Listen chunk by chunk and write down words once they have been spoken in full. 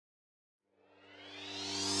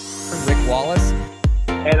Wallace.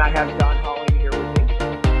 And I have Don Holly here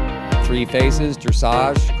with me. Three phases,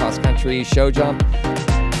 dressage, cross-country, show jump.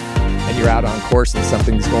 And you're out on course and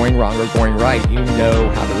something's going wrong or going right. You know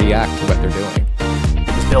how to react to what they're doing.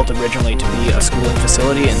 It was built originally to be a schooling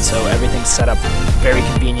facility, and so everything's set up very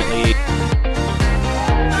conveniently.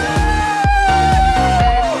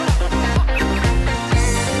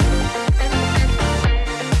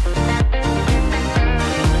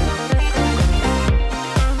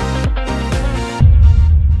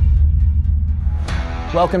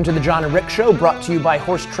 Welcome to the John and Rick Show, brought to you by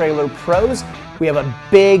Horse Trailer Pros. We have a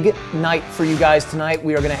big night for you guys tonight.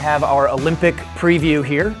 We are going to have our Olympic preview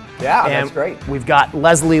here. Yeah, and that's great. We've got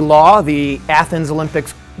Leslie Law, the Athens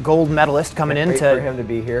Olympics gold medalist, coming in for him to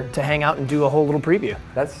be here to hang out and do a whole little preview.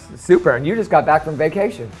 That's super. And you just got back from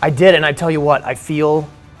vacation. I did, and I tell you what, I feel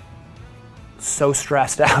so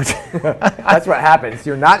stressed out. That's what happens.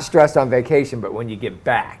 You're not stressed on vacation, but when you get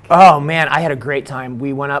back. Oh man, I had a great time.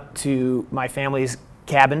 We went up to my family's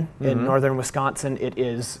cabin in northern Wisconsin. It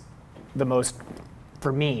is the most,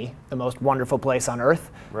 for me, the most wonderful place on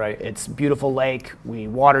earth. Right. It's a beautiful lake. We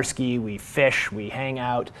water ski, we fish, we hang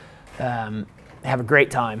out, have a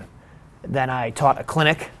great time. Then I taught a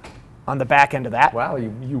clinic on the back end of that. Wow,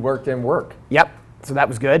 you worked in work. Yep, so that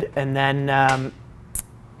was good. And then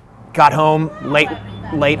got home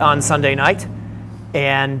late on Sunday night,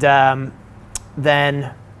 and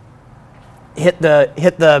then hit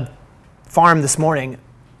the farm this morning.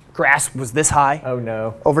 Grass was this high. Oh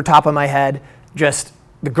no. Over top of my head. Just,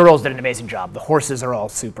 the girls did an amazing job. The horses are all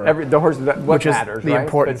super. The horses, what which matters, is the right?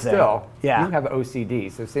 important but thing. still, yeah. You have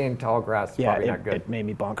OCD, so seeing tall grass is probably not good. It made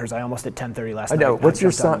me bonkers. I almost hit 10:30 last I night. know. What's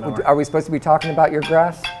your son? Are we supposed to be talking about your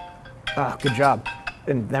grass? Oh, good job.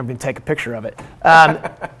 And then we can take a picture of it.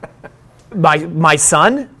 My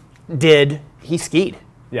son he skied.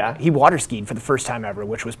 Yeah. He water skied for the first time ever,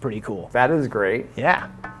 which was pretty cool. That is great. Yeah.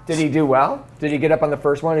 Did he do well? Did he get up on the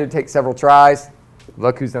first one? Did it take several tries?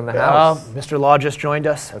 Look who's in the house. Mr. Law just joined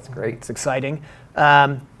us. That's great. It's exciting.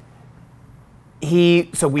 So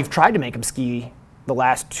we've tried to make him ski the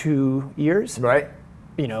last 2 years. Right.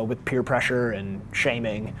 You know, with peer pressure and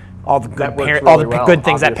shaming, all the good, well, good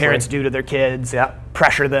things that obviously. parents do to their kids. Yeah.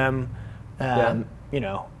 Pressure them. Yeah. You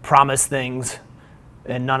know, promise things,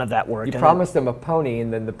 and none of that worked. You promised him a pony,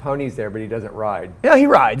 and then the pony's there, but he doesn't ride. Yeah, he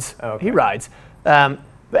rides. Okay. He rides.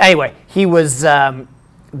 But anyway, he was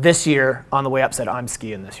this year on the way up said, "I'm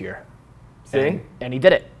skiing this year." See? And he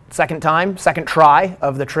did it. Second try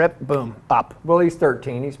of the trip, boom, up. Well, he's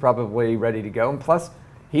 13. He's probably ready to go, and plus,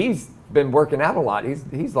 he's been working out a lot.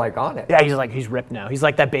 He's like on it. Yeah, he's ripped now. He's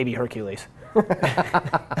like that baby Hercules. I'm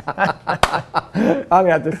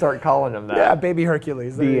gonna have to start calling him that. Yeah, baby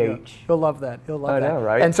Hercules. BH. He'll love that. He'll love that. I know,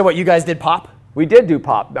 right? And so what, you guys did pop? We did do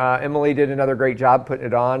pop. Emily did another great job putting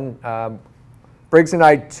it on. Briggs and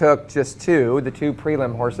I took just the two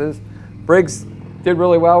prelim horses. Briggs did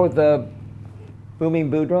really well with the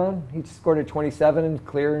Booming Boudron. He scored a 27 in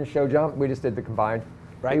clear and show jump. We just did the combined.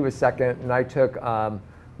 Right. He was second, and I took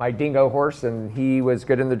my dingo horse, and he was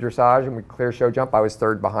good in the dressage and we clear show jump. I was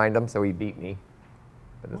third behind him, so he beat me.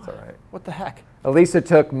 But it's all right. What the heck? Elisa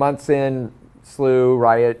took months in, slew,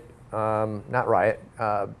 riot, not riot,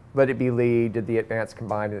 let it be lead, did the advanced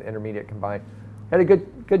combined and intermediate combined. Had a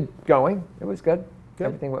good going. It was good.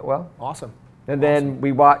 Everything went well. Awesome. And then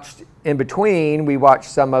we watched, in between,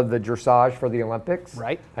 some of the dressage for the Olympics.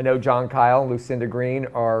 Right. I know John Kyle and Lucinda Green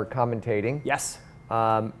are commentating. Yes.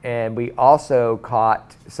 And we also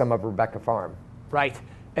caught some of Rebecca Farm. Right.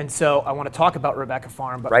 And so I want to talk about Rebecca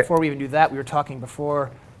Farm, but before we even do that, we were talking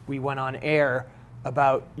before we went on air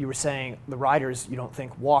about, you were saying the riders you don't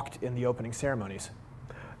think walked in the opening ceremonies.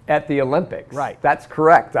 At the Olympics. Right. That's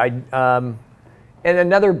correct. And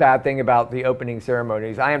another bad thing about the opening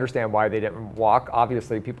ceremonies, I understand why they didn't walk.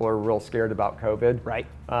 Obviously, people are real scared about COVID. Right.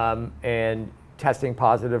 And testing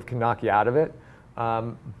positive can knock you out of it.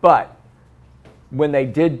 But when they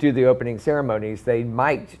did do the opening ceremonies, they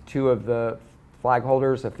mic'd two of the flag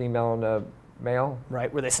holders, a female and a male.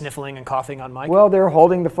 Right. Were they sniffling and coughing on mic? Well, they were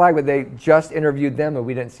holding the flag, but they just interviewed them, and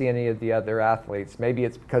we didn't see any of the other athletes. Maybe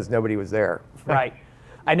it's because nobody was there. Right.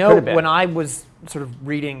 I know when I was sort of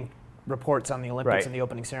reading reports on the Olympics and the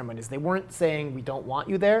opening ceremonies, they weren't saying we don't want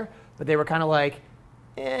you there, but they were kind of like,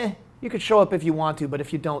 you could show up if you want to, but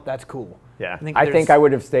if you don't, that's cool. Yeah, I think I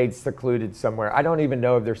would have stayed secluded somewhere. I don't even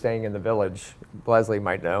know if they're staying in the village. Leslie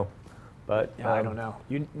might know, but yeah, I don't know.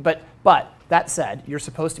 But that said, you're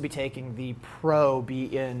supposed to be taking the pro, be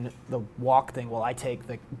in the walk thing, while I take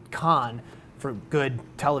the con for good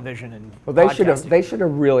television and well, they should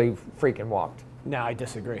have really freaking walked. No, I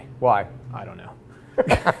disagree. Why? I don't know.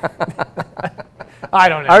 I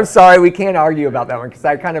don't know. I'm sorry, we can't argue about that one because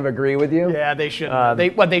I kind of agree with you. Yeah, they should.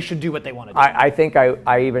 They should do what they want to do. I think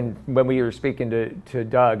I even, when we were speaking to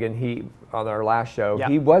Doug and he, on our last show, Yep.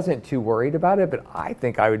 he wasn't too worried about it, but I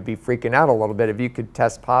think I would be freaking out a little bit if you could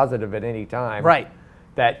test positive at any time. Right.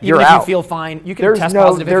 That Even you're if out. you feel fine, you can There's test no,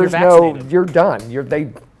 positive if you're there's vaccinated. you're done.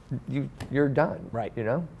 You're done. Right. You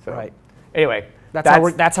know? So, Right. Anyway,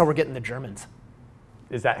 That's how we're getting the Germans.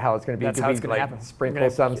 is that how it's going to be? That's Do how we, it's going to like, happen. Sprinkle We're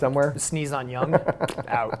gonna some somewhere? Sneeze on Young.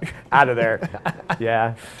 Out. Out of there.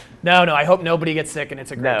 Yeah. No, I hope nobody gets sick and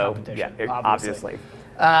it's a great No. competition. Yeah, obviously.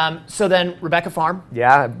 obviously. So then Rebecca Farm.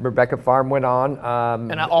 Yeah, Rebecca Farm went on.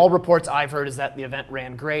 And all reports I've heard is that the event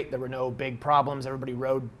ran great. There were no big problems. Everybody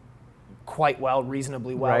rode quite well,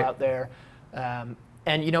 reasonably well Right. out there.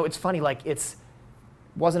 And you know, it's funny, like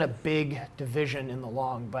wasn't a big division in the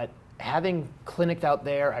long, but having clinicked out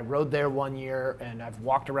there, I rode there one year and I've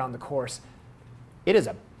walked around the course. It is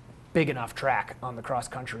a big enough track on the cross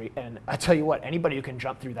country. And I tell you what, anybody who can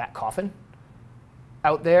jump through that coffin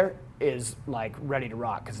out there is like ready to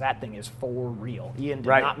rock because that thing is for real. Ian did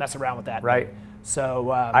Right. not mess around with that Right. thing. So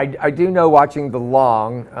I do know watching the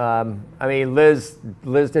long. I mean, Liz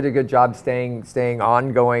did a good job staying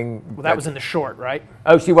ongoing. well, that was in the short, right?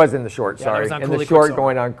 Oh, she was in the short. Yeah, that Sorry, was on in Cooley the short Quicksilver.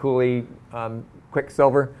 going on Cooley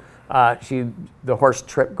Quicksilver. The horse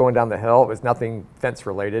tripped going down the hill. It was nothing fence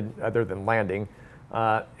related other than landing,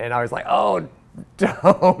 and I was like, oh.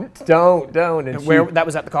 Don't. And Where that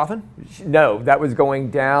was at the coffin? no, that was going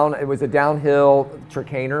down. It was a downhill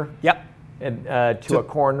chicaner Yep. and to a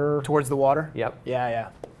corner. Towards the water? Yep. Yeah.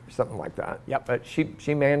 Something like that. Yep. But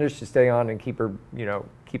she managed to stay on and keep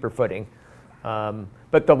her footing.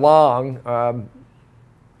 But the long,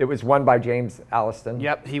 it was won by James Alliston.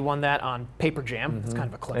 Yep, he won that on Paper Jam. It's kind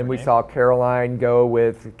of a clever And we name. saw Caroline go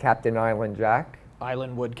with Captain Island Jack.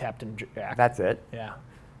 Island Wood Captain Jack. That's it. Yeah.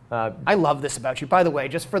 I love this about you. By the way,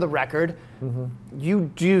 just for the record,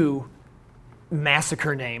 you do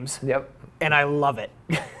massacre names. Yep. And I love it.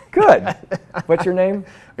 Good. What's your name?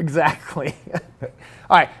 Exactly.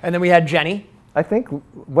 All right, and then we had Jenny. I think.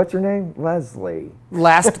 What's your name? Leslie.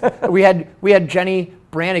 We had Jenny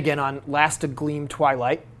Brannigan on Last to Gleam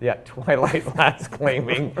Twilight. Yeah. Twilight Last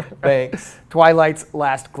Gleaming. Thanks. Twilight's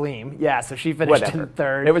Last Gleam. Yeah, so she finished Whatever. in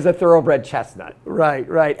third. It was a thoroughbred chestnut. Right.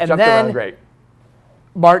 And Jumped then around great.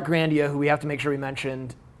 Mark Grandia, who we have to make sure we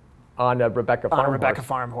mentioned On Rebecca Farm. on a Rebecca horse.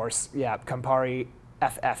 Farm horse. Yeah, Campari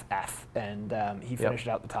FFF. And he finished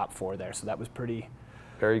out the top 4 there. So that was pretty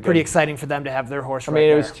Very good. pretty exciting for them to have their horse I right mean, it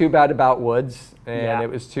there. was too bad about Woods, and Yeah. it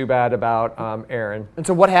was too bad about Aaron. And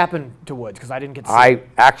so what happened to Woods? Because I didn't get to see I it.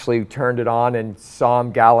 actually turned it on and saw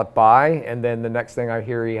him gallop by, and then the next thing I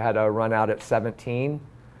hear, he had a run out at 17,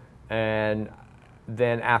 and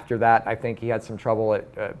then after that, I think he had some trouble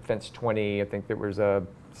at fence 20. I think there was a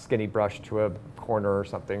skinny brush to a corner or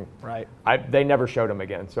something. Right. They never showed him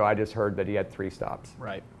again, so I just heard that he had 3 stops.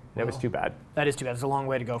 Right. And it was too bad. That is too bad. It's a long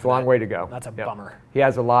way to go for It's a long that. way to go. That's a Yep. bummer. He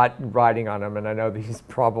has a lot riding on him, and I know that he's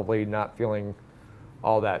probably not feeling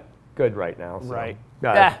all that good right now. So, Right.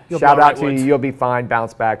 Yeah, you'll be shout all out right, to Woods. you. You'll be fine.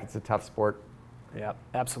 Bounce back. It's a tough sport. Yep,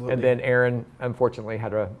 absolutely. And then Aaron, unfortunately,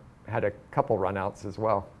 had a couple runouts as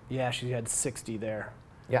well. Yeah, she had 60 there.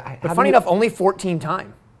 Yeah. But funny enough, only 14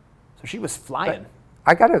 time. So she was flying.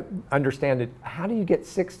 I got to understand it. How do you get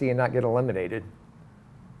 60 and not get eliminated?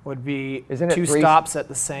 Would be Isn't it 2 3 stops at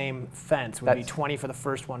the same fence. Would be That's 20 for the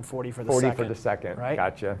first one, 40 for the 40 second. for the second. Right?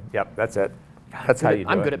 Gotcha. Yep, that's it. God, That's how you do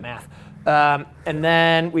I'm it. good at math. And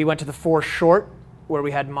then we went to the 4 short, where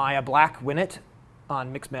we had Maya Black win it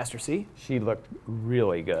on Mixed Master C. She looked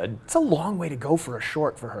really good. It's a long way to go for a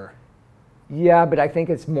short for her. Yeah, but I think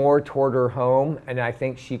it's more toward her home, and I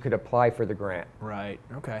think she could apply for the grant. Right.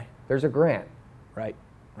 Okay. There's a grant. Right.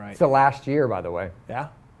 It's the last year, by the way. Yeah.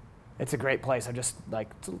 It's a great place. I just like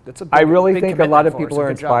it's a. Big, I really big think a lot commitment of for her, people so are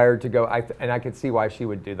good job. inspired to go, and I could see why she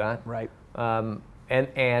would do that. Right.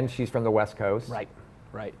 And she's from the West Coast.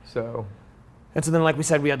 Right. So, And so then, like we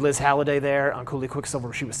said, we had Liz Halliday there on Cooley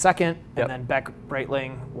Quicksilver. She was second, Yep. and then Beck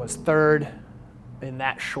Breitling was third in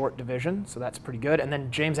that short division. So that's pretty good. And then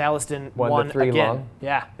James Alliston Won the 3 again. long.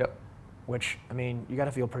 Yeah. yep. Which I mean, you got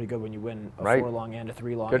to feel pretty good when you win a Right. 4 long and a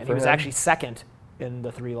 3 long. Good And for he was him. actually second in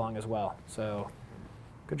the 3 long as well. So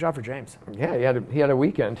good job for James. Yeah, he had a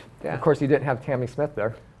weekend. Yeah. Of course, he didn't have Tammy Smith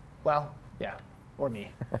there. Well, yeah, or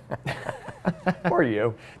me. Or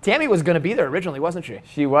you. Tammy was going to be there originally, wasn't she?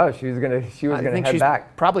 She was gonna I think head she's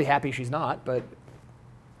back. probably happy she's not, but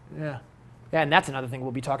yeah. Yeah, and that's another thing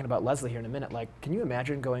we'll be talking about Leslie here in a minute. Like, can you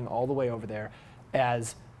imagine going all the way over there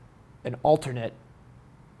as an alternate,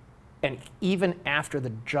 and even after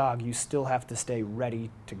the jog, you still have to stay ready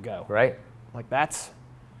to go? Right. Like, that's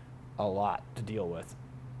a lot to deal with.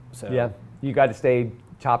 So Yeah, you got to stay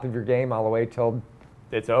top of your game all the way till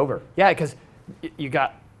it's over. yeah, because you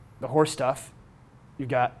got the horse stuff, you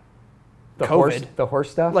got The COVID, the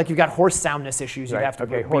horse stuff. like you've got horse soundness issues you Right, have to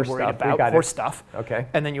okay, be horse worried stuff, we about, got it. horse stuff. Okay.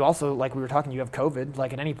 And then you also, like we were talking, you have COVID.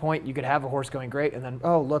 Like at any point, you could have a horse going great, and then,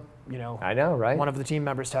 oh, look, you know. I know, right? One of the team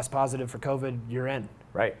members tests positive for COVID, you're in.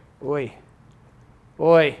 Right. Boy,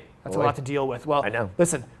 that's Boy. a lot to deal with. Well, I know.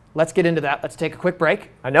 Listen, let's get into that. Let's take a quick break.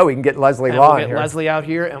 I know we can get Leslie And Law we'll in get here. Leslie out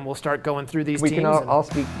here, and we'll start going through these We teams. can and all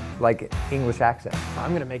speak like English accent. I'm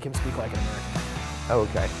going to make him speak like an American. Oh,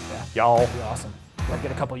 okay. Yeah. Y'all. That'd be awesome. I'll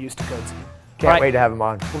get a couple used to codes. Can't wait to have him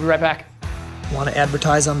on. We'll be right back. Want to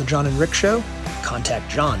advertise on The John and Rick Show? Contact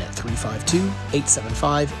John at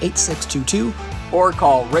 352-875-8622. Or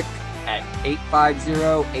call Rick at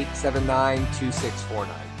 850-879-2649.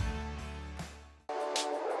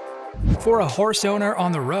 For a horse owner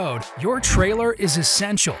on the road, your trailer is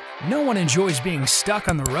essential. No one enjoys being stuck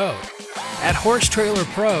on the road. At Horse Trailer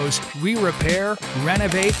Pros, we repair,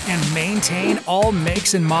 renovate, and maintain all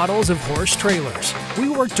makes and models of horse trailers. We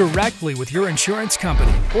work directly with your insurance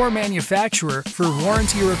company or manufacturer for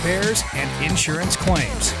warranty repairs and insurance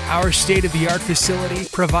claims. Our state-of-the-art facility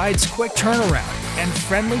provides quick turnaround and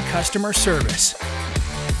friendly customer service.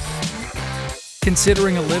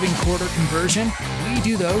 Considering a living quarter conversion? We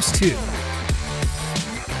do those too.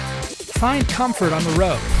 Find comfort on the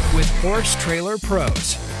road with Horse Trailer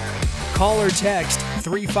Pros. Call or text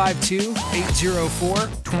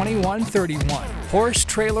 352-804-2131.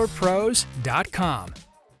 HorseTrailerPros.com.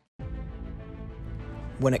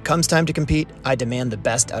 When it comes time to compete, I demand the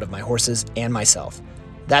best out of my horses and myself.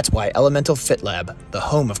 That's why Elemental Fit Lab, the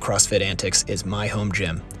home of CrossFit antics, is my home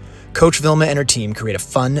gym. Coach Vilma and her team create a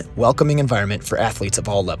fun, welcoming environment for athletes of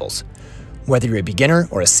all levels. Whether you're a beginner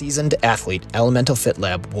or a seasoned athlete, Elemental Fit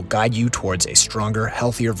Lab will guide you towards a stronger,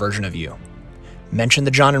 healthier version of you. Mention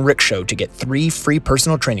the John and Rick Show to get 3 free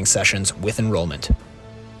personal training sessions with enrollment.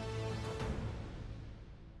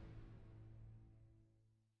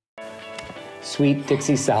 Sweet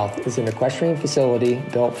Dixie South is an equestrian facility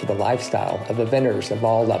built for the lifestyle of eventers of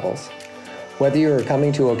all levels. Whether you are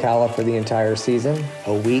coming to Ocala for the entire season,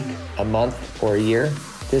 a week, a month, or a year,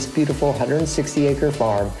 this beautiful 160-acre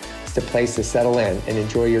farm is the place to settle in and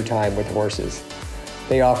enjoy your time with horses.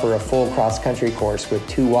 They offer a full cross-country course with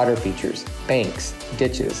 2 water features, banks,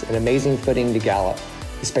 ditches, an amazing footing to gallop,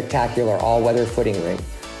 a spectacular all-weather footing ring,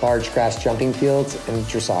 large grass jumping fields, and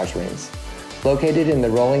dressage rings. Located in the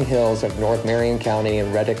rolling hills of North Marion County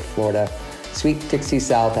in Reddick, Florida, Sweet Dixie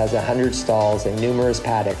South has 100 stalls and numerous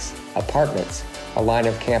paddocks, apartments, a line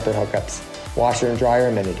of camper hookups, washer and dryer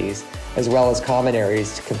amenities, as well as common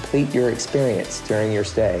areas to complete your experience during your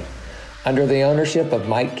stay. Under the ownership of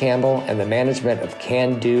Mike Campbell and the management of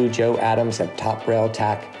Can-Do Joe Adams of Top Rail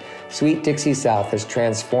Tack, Sweet Dixie South has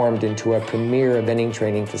transformed into a premier eventing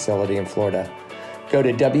training facility in Florida. Go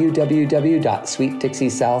to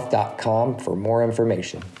www.sweetdixiesouth.com for more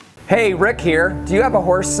information. Hey, Rick here. Do you have a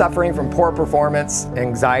horse suffering from poor performance,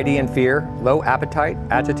 anxiety and fear, low appetite,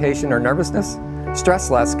 agitation, or nervousness? Stress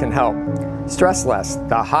Less can help. Stress Less,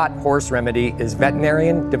 the hot horse remedy, is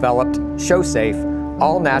veterinarian-developed, show-safe,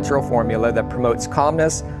 all-natural formula that promotes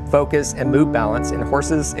calmness, focus, and mood balance in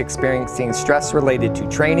horses experiencing stress related to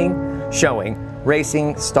training, showing,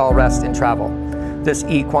 racing, stall rest, and travel. This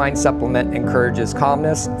equine supplement encourages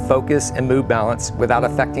calmness, focus, and mood balance without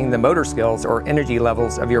affecting the motor skills or energy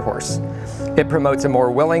levels of your horse. It promotes a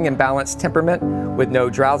more willing and balanced temperament with no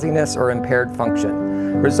drowsiness or impaired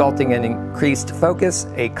function, resulting in increased focus,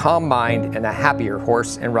 a calm mind, and a happier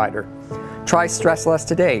horse and rider. Try Stress Less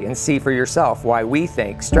today and see for yourself why we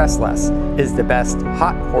think Stress Less is the best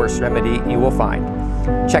hot horse remedy you will find.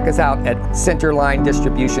 Check us out at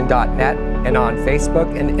centerlinedistribution.net and on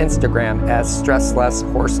Facebook and Instagram as Stress Less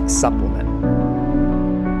Horse Supplement.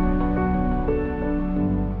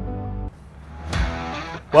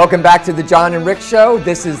 Welcome back to the John and Rick Show.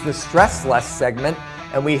 This is the Stress Less segment,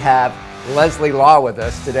 and we have Leslie Law with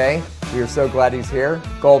us today. We are so glad he's here.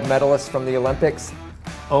 Gold medalist from the Olympics.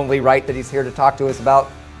 Only right that he's here to talk to us about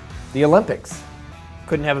the Olympics.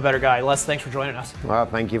 Couldn't have a better guy. Les, thanks for joining us. Well,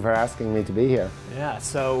 thank you for asking me to be here. Yeah,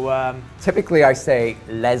 so Typically I say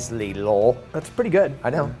Leslie Law. that's pretty good. I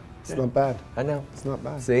know. It's not bad. I know. It's not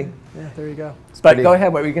bad. See? Yeah, there you go. But go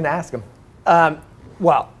ahead, what were you going to ask him?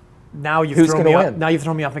 Well, now you've Who's thrown gonna me win? Off. Now you've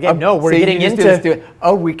thrown me off again. No, we're See, getting you just into. do it.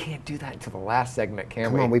 Oh, we can't do that until the last segment, can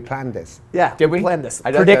Come we? on, we planned this. Yeah, Did we? planned this.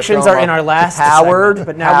 I don't Predictions throw are him in off. our last Howard,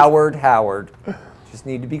 segment, but now Howard. just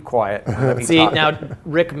need to be quiet. and let me See, talk. now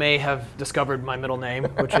Rick may have discovered my middle name,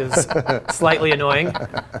 which is slightly annoying.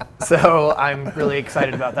 So I'm really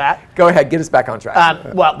excited about that. Go ahead, get us back on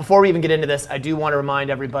track. Well, before we even get into this, I do want to remind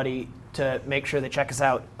everybody to make sure they check us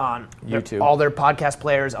out on YouTube. all their podcast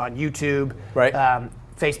players on YouTube, Right.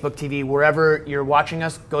 Facebook TV, wherever you're watching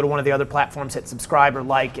us. Go to one of the other platforms, hit subscribe or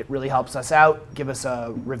like. It really helps us out. Give us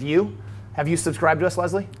a review. Have you subscribed to us,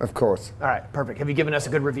 Leslie? Of course. All right, perfect. Have you given us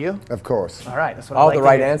a good review? Of course. All right, that's what I All like the to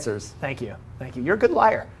right hear. answers. Thank you. Thank you. You're a good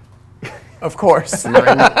liar. Of course.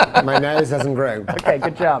 My nose hasn't grown. Okay,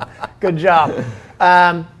 good job. Good job.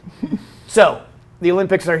 So, the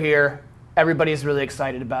Olympics are here. Everybody's really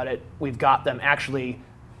excited about it. We've got them. Actually,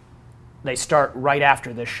 they start right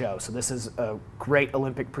after this show. So this is a great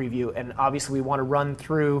Olympic preview. And obviously, we want to run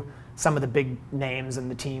through some of the big names and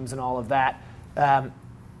the teams and all of that.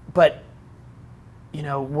 But, you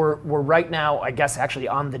know, we're right now, I guess, actually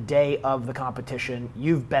on the day of the competition.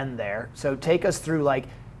 You've been there. So take us through, like,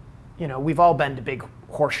 you know, we've all been to big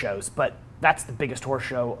horse shows, but that's the biggest horse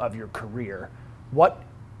show of your career. What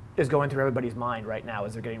is going through everybody's mind right now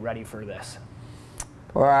as they're getting ready for this?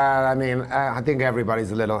 Well, I mean, I think everybody's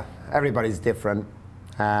different.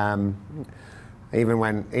 Even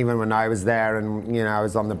when I was there, and you know, I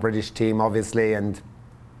was on the British team, obviously, and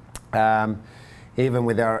even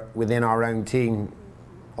within our own team,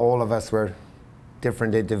 all of us were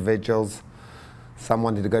different individuals. Some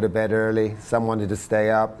wanted to go to bed early, some wanted to stay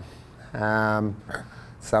up.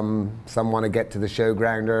 Some want to get to the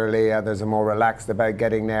showground early, others are more relaxed about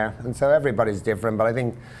getting there. And so everybody's different, but I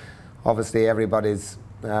think obviously everybody's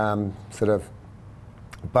sort of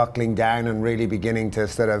buckling down and really beginning to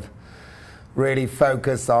sort of really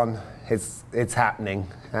focus on it's happening.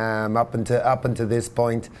 Up until this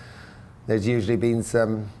point, there's usually been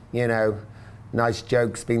some, you know, nice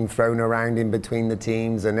jokes being thrown around in between the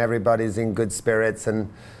teams, and everybody's in good spirits, and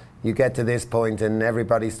you get to this point and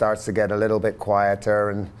everybody starts to get a little bit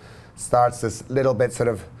quieter and starts this little bit sort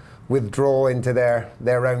of withdraw into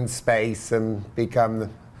their own space and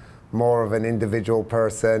become more of an individual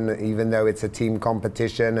person, even though it's a team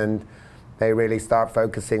competition, and they really start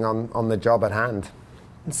focusing on the job at hand.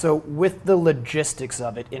 And so with the logistics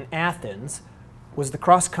of it, in Athens, was the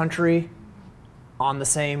cross country on the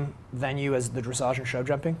same venue as the dressage and show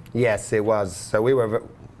jumping? Yes, it was. So we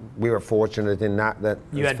were fortunate in that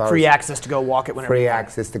you had free access to go walk it whenever free you wanted.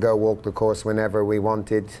 access to go walk the course whenever we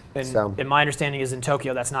wanted. And, so and my understanding is in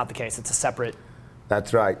Tokyo that's not the case. It's a separate.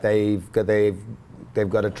 that's right. They've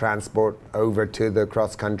got to transport over to the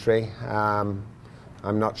cross country.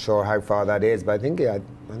 I'm not sure how far that is, but I think it's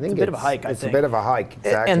a bit of a hike. It's a bit of a hike.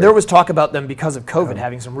 Exactly. And there was talk about them because of COVID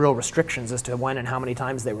having some real restrictions as to when and how many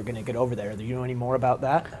times they were going to get over there. Do you know any more about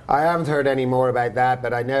that? I haven't heard any more about that,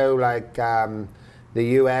 but I know like the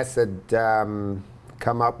US had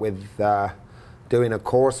come up with doing a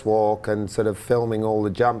course walk and sort of filming all the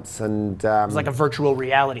jumps, and It was like a virtual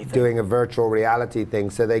reality thing. doing a virtual reality thing,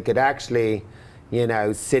 so they could actually, you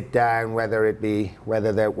know, sit down, whether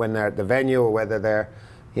they're when they're at the venue or whether they're,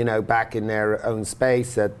 you know, back in their own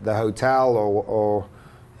space at the hotel or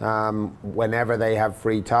whenever they have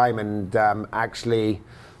free time, and actually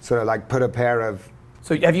sort of like put a pair of.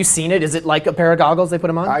 So have you seen it? Is it like a pair of goggles they put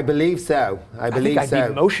them on? I believe so. I believe think I'd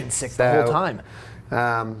be motion sick the whole time.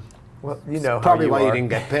 Well, you know how Probably you why are. you didn't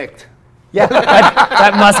get picked. Yeah,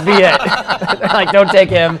 that must be it. Like, don't take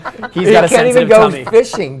him. He's He got a can't even sensitive go tummy.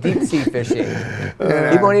 fishing, deep sea fishing.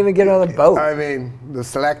 He won't even get on a boat. I mean, the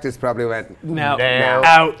selectors probably went, No, No.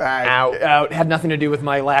 out. Had nothing to do with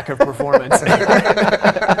my lack of performance.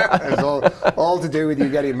 It's all to do with you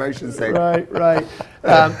getting motion sick. right.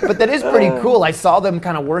 But that is pretty cool. I saw them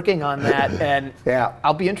kind of working on that, and Yeah.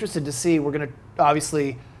 I'll be interested to see. We're going to,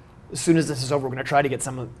 obviously, as soon as this is over, we're going to try to get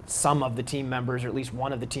some of the team members, or at least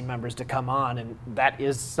one of the team members, to come on, and that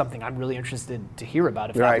is something I'm really interested to hear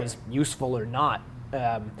about, if Right. that was useful or not.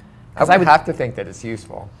 I would have to think that it's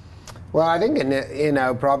useful. Well, I think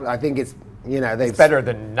I think it's, you know, It's better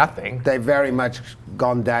than nothing. they've very much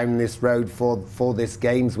gone down this road for this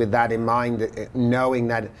games with that in mind, knowing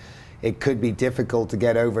that it could be difficult to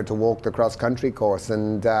get over to walk the cross country course,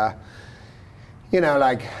 and you know,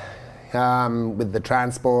 like with the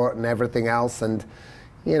transport and everything else, and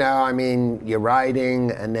you know, I mean, you're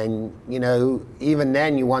riding, and then, you know, even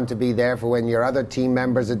then you want to be there for when your other team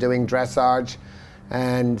members are doing dressage,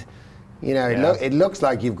 and you know, it looks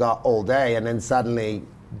like you've got all day, and then suddenly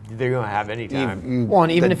They're going to have any time. Well,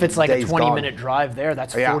 and even if it's like a day's 20-minute drive there,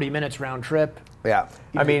 that's Yeah. 40 minutes round trip. Yeah.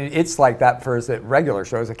 I mean, it's like that for us at regular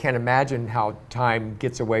shows. I can't imagine how time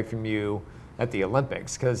gets away from you at the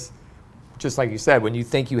Olympics, because just like you said, when you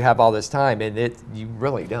think you have all this time, and you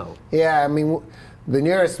really don't. Yeah, I mean, The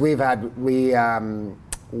nearest we've had, we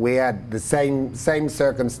had the same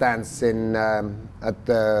circumstance in at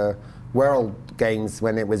the World Games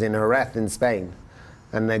when it was in Jerez in Spain,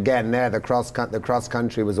 and again there the cross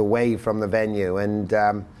country was away from the venue, and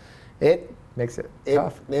it Makes it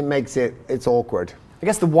tough. It's awkward. I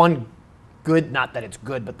guess the one good, not that it's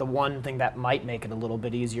good, but the one thing that might make it a little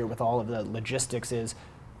bit easier with all of the logistics is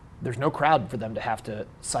there's no crowd for them to have to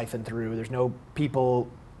siphon through. There's no people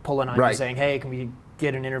pulling on you saying, hey, can we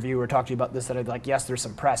get an interview or talk to you about this? That I'd like, yes, there's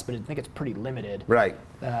some press, but I think it's pretty limited. Right.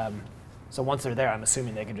 So once they're there, I'm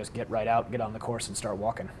assuming they can just get right out, get on the course and start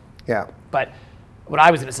walking. Yeah. But what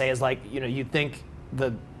I was going to say is, like, you know, you'd think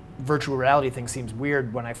the virtual reality thing seems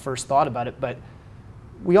weird when I first thought about it, but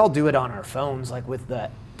we all do it on our phones, like with the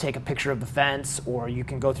take a picture of the fence, or you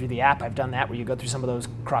can go through the app. I've done that where you go through some of those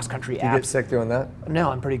cross-country apps. You get sick doing that?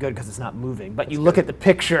 No, I'm pretty good because it's not moving. But you look at the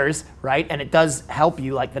pictures, right, and it does help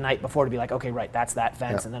you like the night before to be like, okay, right, that's that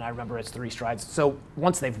fence, and then I remember it's 3 strides. So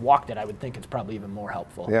once they've walked it, I would think it's probably even more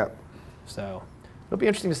helpful. Yeah. So it'll be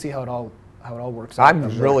interesting to see how it all works out.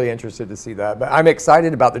 I'm really interested to see that. But I'm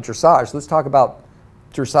excited about the dressage. Let's talk about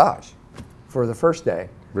dressage for the first day.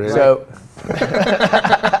 Really? So,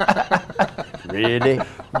 really?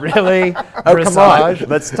 Really? Oh, Dressage? come on.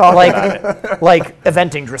 Let's talk about it. Like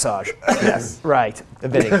eventing dressage. Yes. Right.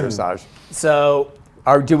 Eventing dressage. So,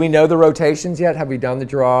 Do we know the rotations yet? Have we done the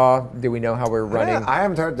draw? Do we know how we're running? I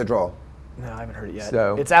haven't heard the draw. no, I haven't heard it yet.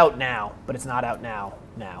 So- It's out now, but it's not out now.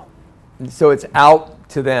 So it's out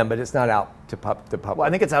to them, but it's not out to the public. Well,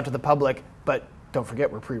 I think it's out to the public, but don't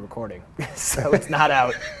forget we're pre-recording. So it's not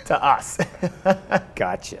out to us.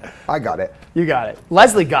 Gotcha. I got it. You got it.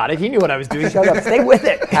 Leslie got it. He knew what I was doing. Shut up. Stay with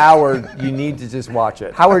it. Howard, you need to just watch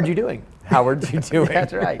it. Howard, you doing? Howard, you doing?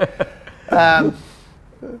 That's right.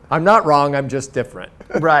 I'm not wrong. I'm just different.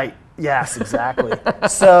 Right. Yes, exactly.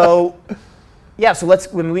 So, yeah, so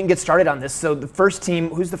we can get started on this. So the first team,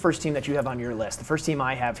 who's the first team that you have on your list? The first team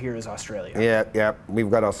I have here is Australia. Yeah.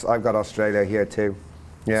 I've got Australia here too.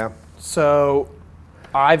 Yeah. So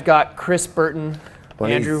I've got Chris Burton,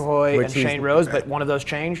 Andrew Hoy, which and he's- Shane Rose, but one of those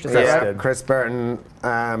changed. Is that Yeah. right? Chris Burton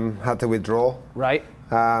had to withdraw Right.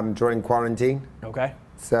 during quarantine. Okay.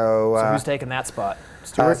 So, So who's taking that spot?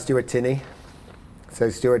 Stuart? Stuart Tinney. So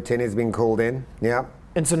Stuart Tinney's been called in. Yeah.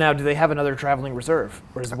 And so now, do they have another traveling reserve,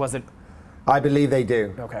 or was it? I believe they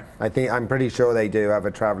do. Okay. I'm pretty sure they do have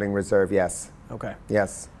a traveling reserve. Yes. Okay.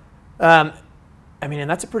 Yes. I mean, and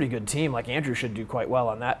that's a pretty good team. Like Andrew should do quite well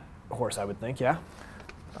on that horse, I would think. Yeah.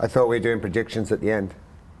 I thought we were doing predictions at the end.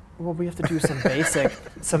 Well, we have to do some basic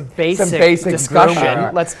basic discussion.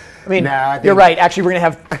 grooming. Let's. I mean, No, I think- you're right. Actually, we're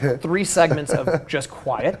gonna have 3 segments of just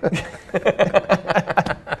quiet.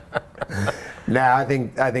 No, I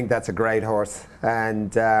think that's a great horse,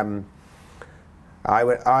 and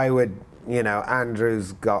I would, you know,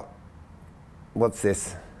 Andrew's got, what's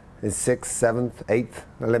this, his 6th, 7th, 8th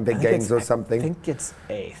Olympic Games or something. I think it's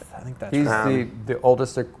 8th. I think that's He's right. the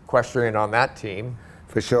oldest equestrian on that team.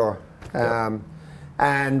 For sure.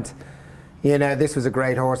 And, you know, this was a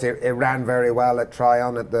great horse. It ran very well at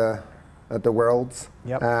Tryon at the Worlds.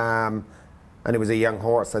 Yep. And it was a young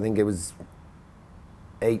horse. I think it was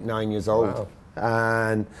 8, 9 years old. Wow.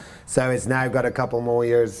 And so it's now got a couple more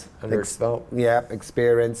years Under its belt.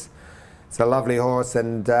 experience. It's a lovely horse,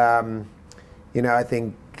 and you know, I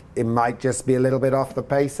think it might just be a little bit off the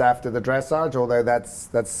pace after the dressage, although that's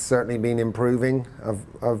certainly been improving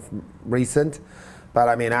of recent. But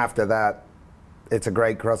I mean, after that, it's a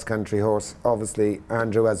great cross-country horse. Obviously,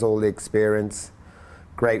 Andrew has all the experience,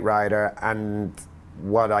 great rider, and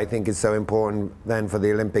what I think is so important then for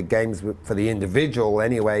the Olympic Games, for the individual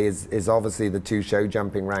anyway, is obviously the 2 show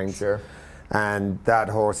jumping rounds. Sure. And that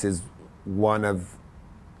horse is one of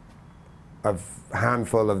a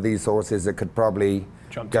handful of these horses that could probably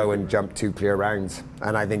go and jump 2 clear rounds.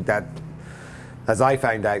 And I think that, as I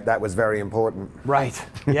found out, that was very important. Right.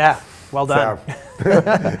 Yeah. Well done.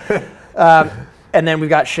 So, And then we've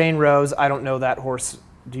got Shane Rose. I don't know that horse.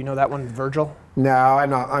 Do you know that one, Virgil? no,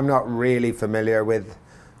 I'm not really familiar with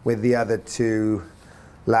the other 2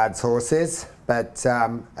 lads' horses, but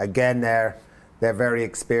again, they're very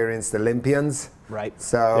experienced Olympians. Right.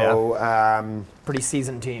 So Pretty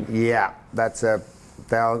seasoned team. yeah,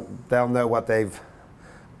 they'll know what they've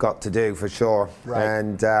got to do for sure. Right.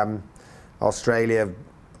 And Australia,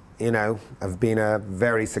 you know, have been a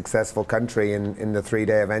very successful country in the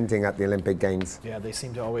 3-day eventing at the Olympic Games. Yeah, they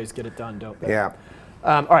seem to always get it done, don't they? Yeah.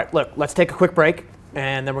 All right, look, let's take a quick break,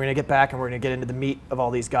 and then we're going to get back and we're going to get into the meat of all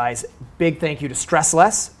these guys. Big thank you to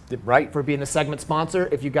Stressless, Right. for being the segment sponsor.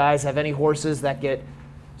 If you guys have any horses that get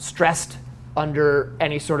stressed under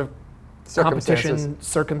any sort of competition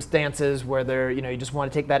circumstances where they're, you just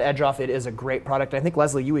want to take that edge off, it is a great product. I think,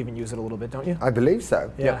 Leslie, you even use it a little bit, don't you? I believe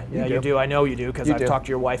so. Yeah, you do. I know you do because I've talked to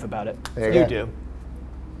your wife about it. You do.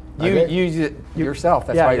 You use it yourself.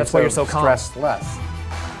 That's why you're so calm. Stressed less.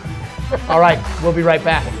 All right, we'll be right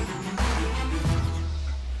back.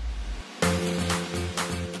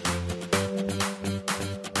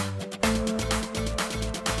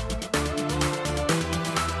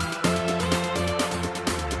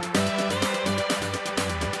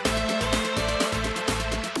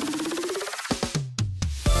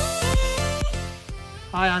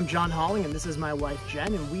 Hi, I'm John Halling, and this is my wife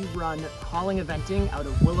Jen, and we run Halling Eventing out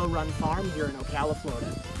of Willow Run Farm here in Ocala,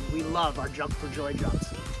 Florida. We love our Jump for Joy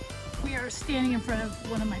jumps. We are standing in front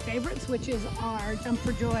of one of my favorites, which is our Jump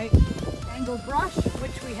for Joy angled brush,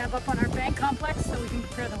 which we have up on our bank complex so we can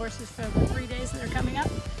prepare the horses for the 3 days that are coming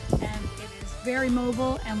up. And it is very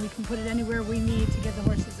mobile, and we can put it anywhere we need to give the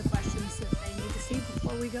horses the questions that they need to see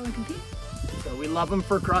before we go and compete. So we love them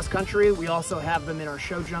for cross country. We also have them in our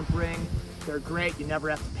show jump ring. They're great. You never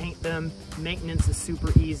have to paint them. Maintenance is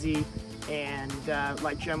super easy. And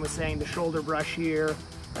like Jen was saying, the shoulder brush here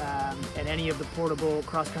and any of the portable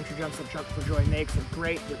cross-country jumps that Jump for Joy makes are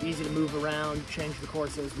great. They're easy to move around, change the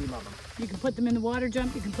courses. We love them. You can put them in the water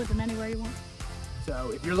jump. You can put them anywhere you want. So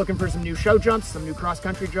if you're looking for some new show jumps, some new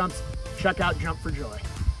cross-country jumps, check out Jump for Joy.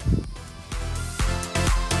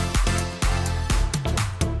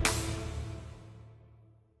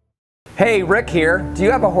 Hey, Rick here. Do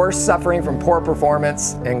you have a horse suffering from poor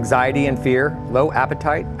performance, anxiety and fear, low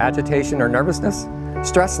appetite, agitation, or nervousness?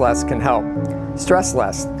 Stress Less can help. Stress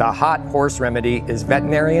Less, the hot horse remedy, is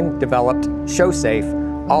veterinarian-developed, show-safe,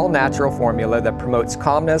 all-natural formula that promotes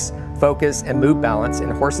calmness, focus, and mood balance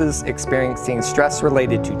in horses experiencing stress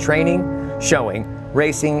related to training, showing,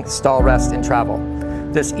 racing, stall rest, and travel.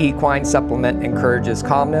 This equine supplement encourages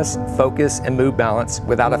calmness, focus, and mood balance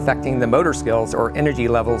without affecting the motor skills or energy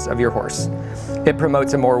levels of your horse. It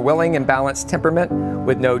promotes a more willing and balanced temperament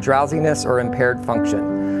with no drowsiness or impaired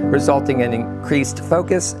function, resulting in increased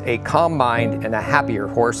focus, a calm mind, and a happier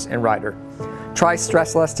horse and rider. Try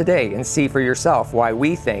Stress Less today and see for yourself why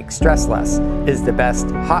we think Stress Less is the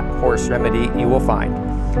best hot horse remedy you will find.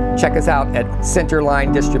 Check us out at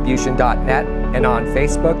centerlinedistribution.net and on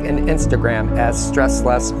Facebook and Instagram as Stress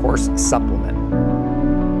Less Horse Supplement.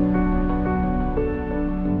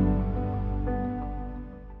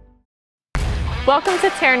 Welcome to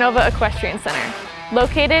Terra Nova Equestrian Center,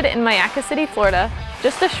 located in Mayaca City, Florida,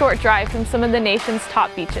 just a short drive from some of the nation's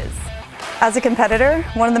top beaches. As a competitor,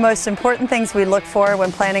 one of the most important things we look for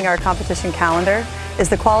when planning our competition calendar is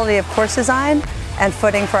the quality of course design and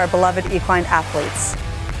footing for our beloved equine athletes.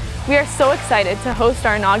 We are so excited to host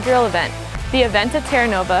our inaugural event, the event at Terra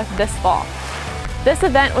Nova, this fall. This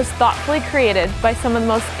event was thoughtfully created by some of the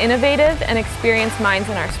most innovative and experienced minds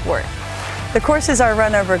in our sport. The courses are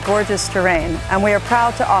run over gorgeous terrain, and we are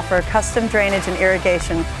proud to offer custom drainage and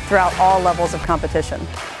irrigation throughout all levels of competition.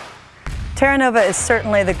 Terra Nova is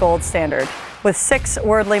certainly the gold standard, with 6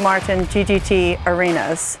 Wordley Martin GGT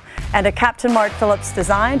arenas and a Captain Mark Phillips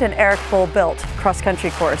designed and Eric Bull built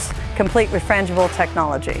cross-country course, complete with frangible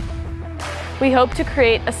technology. We hope to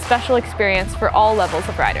create a special experience for all levels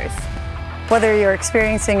of riders. Whether you're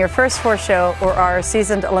experiencing your first horse show or are a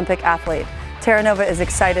seasoned Olympic athlete, Terra Nova is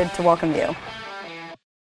excited to welcome you.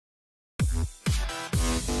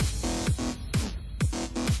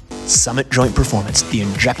 Summit Joint Performance, the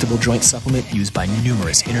injectable joint supplement used by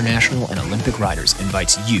numerous international and Olympic riders,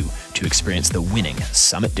 invites you to experience the winning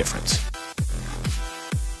Summit difference.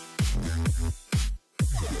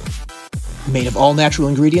 Made of all natural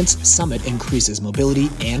ingredients, Summit increases mobility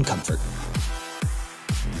and comfort.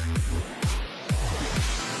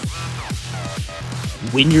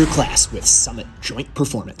 Win your class with Summit Joint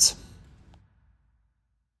Performance.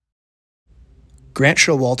 Grant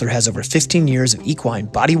Showalter has over 15 years of equine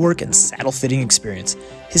bodywork and saddle fitting experience.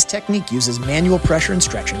 His technique uses manual pressure and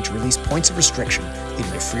stretching to release points of restriction,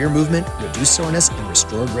 leading to freer movement, reduced soreness, and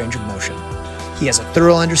restored range of motion. He has a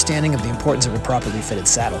thorough understanding of the importance of a properly fitted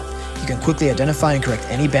saddle. You can quickly identify and correct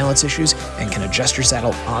any balance issues and can adjust your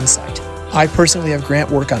saddle on site. I personally have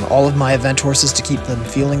Grant work on all of my event horses to keep them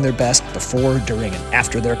feeling their best before, during, and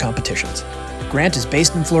after their competitions. Grant is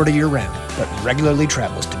based in Florida year-round, but regularly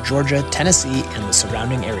travels to Georgia, Tennessee, and the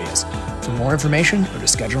surrounding areas. For more information or to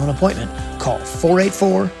schedule an appointment, call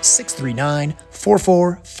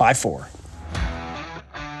 484-639-4454.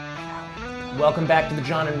 Welcome back to the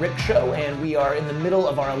John and Rick Show, and we are in the middle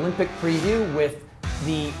of our Olympic preview with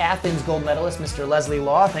the Athens gold medalist, Mr. Leslie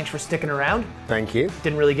Law. Thanks for sticking around. Thank you.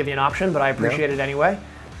 Didn't really give you an option, but I appreciate it anyway.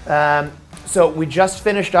 So we just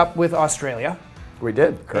finished up with Australia. We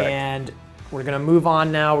did, correct. And we're going to move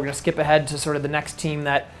on now. We're going to skip ahead to sort of the next team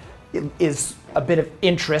that is a bit of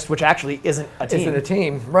interest, which actually isn't a team. Isn't a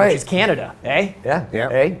team, right. Which is Canada, eh? Yeah.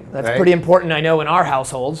 Yeah. That's pretty important, I know, in our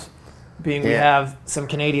households, being we Yeah. have some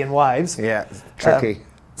Canadian wives. Yeah, it's tricky.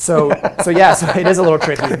 So it is a little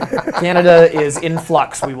tricky. Canada is in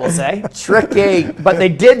flux, we will say. Tricky. But they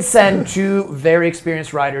did send 2 very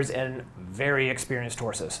experienced riders and very experienced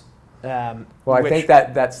horses. Well, I think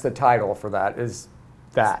that's the title for that, is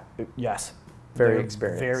that. Yes. Very They're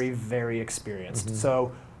experienced. Very, very experienced.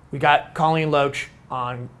 So we got Colleen Loach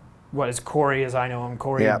on what is Corey, as I know him,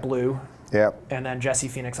 Corey Yeah. Blue, Yep. and then Jesse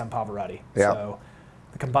Phoenix on Pavarotti. Yeah. So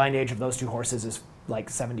the combined age of those 2 horses is like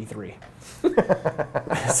 73.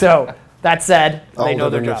 So that said, they know Older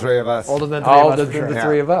their than the job. 3 of us. Older than the 3 of us, Older for than sure. the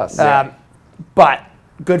 3 of us. But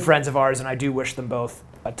good friends of ours, and I do wish them both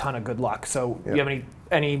a ton of good luck. So do you have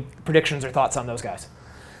any predictions or thoughts on those guys?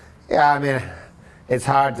 Yeah, I mean, it's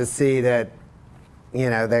hard to see that,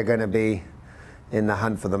 they're going to be in the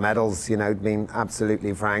hunt for the medals, being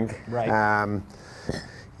absolutely frank. Right.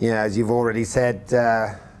 As you've already said,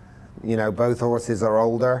 both horses are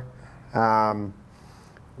older.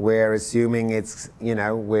 We're assuming it's,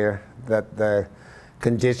 that the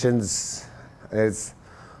conditions is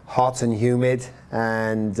hot and humid,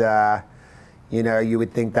 and, you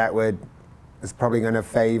would think that is probably going to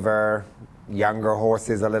favor younger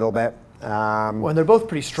horses a little bit. Well, they're both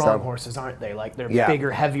pretty strong horses, aren't they? Like, they're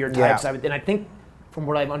bigger, heavier types. Yeah. And I think, from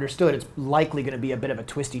what I've understood, it's likely going to be a bit of a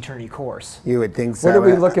twisty-turny course. You would think so. What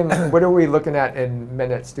are we looking at in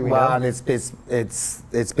minutes? Do we Well, know? and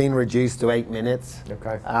it's been reduced to 8 minutes.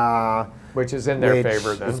 Okay. Which is in their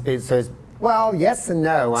favor then. Well, yes and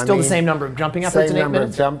no. Still the same number of jumping efforts in 8 minutes? Same number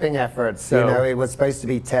of jumping efforts. So, it was supposed to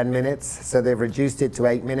be 10 minutes, so they've reduced it to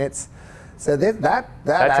 8 minutes. So that That's a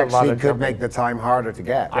lot actually of could jumping. make the time harder to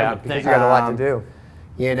get. Yeah, because you got a lot to do.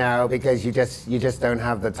 Because you just don't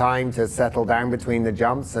have the time to settle down between the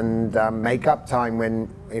jumps and make up time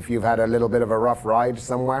if you've had a little bit of a rough ride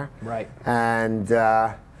somewhere. Right. And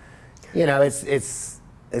it's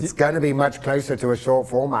going to be much closer to a short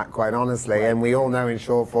format, quite honestly. Right. And we all know in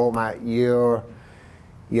short format, you're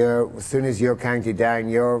as soon as you're counted down,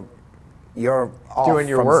 you're off doing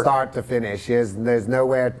your from work. Start to finish. There's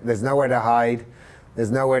nowhere to hide. There's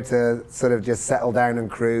nowhere to sort of just settle down and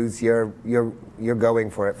cruise. You're going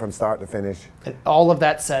for it from start to finish. And all of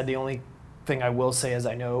that said, the only thing I will say is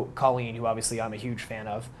I know Colleen, who obviously I'm a huge fan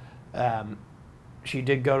of, she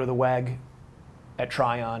did go to the WEG at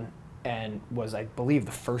Tryon and was, I believe,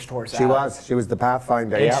 the first horse out. She was the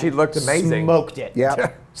Pathfinder. And Yeah. she looked amazing. Smoked it.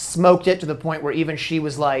 Yeah. Smoked it to the point where even she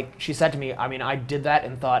was like, she said to me, I mean, I did that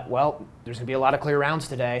and thought, well, there's going to be a lot of clear rounds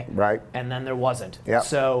today. Right. And then there wasn't. Yeah.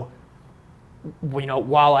 So,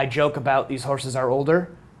 while I joke about these horses are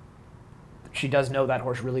older, she does know that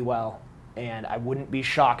horse really well. And I wouldn't be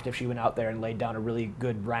shocked if she went out there and laid down a really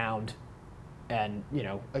good round. And,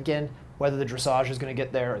 again, whether the dressage is going to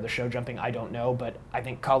get there or the show jumping, I don't know. But I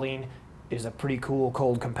think Colleen is a pretty cool,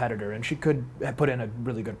 cold competitor, and she could have put in a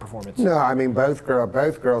really good performance. No, I mean both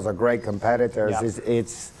girls are great competitors. Yeah.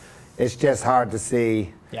 It's just hard to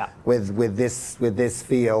see Yeah. with this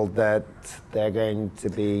field that they're going to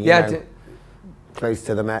be close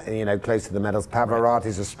to the medals.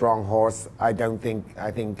 Pavarotti's a strong horse. I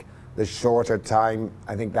think the shorter time,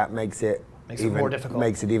 I think that makes it more difficult.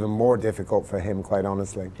 Makes it even more difficult for him, quite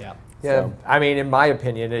honestly. Yeah. Yeah, So. I mean, in my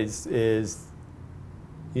opinion, is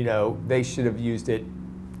they should have used it,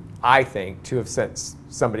 I think, to have sent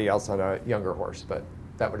somebody else on a younger horse, but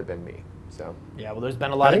that would have been me. So. Yeah, well, there's been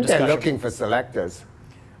a lot I of think they're discussion. looking for selectors.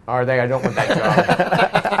 Are they? I don't want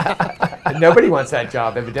that job. Nobody wants that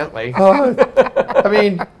job, evidently. I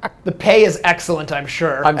mean, the pay is excellent, I'm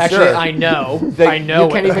sure. Actually, I know. I know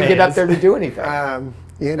you can't even get up there to do anything.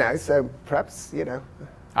 So perhaps,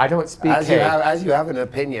 I don't speak as you have an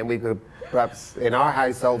opinion, we could perhaps in our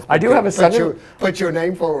household. I do have a son. Put your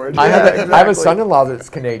name forward. I have a son-in-law that's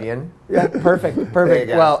Canadian. Yeah, perfect. There you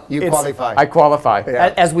go. Well, you qualify. I qualify.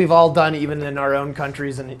 Yeah. As we've all done, even in our own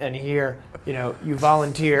countries and here, you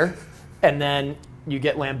volunteer, and then you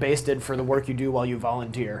get lambasted for the work you do while you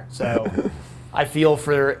volunteer. So I feel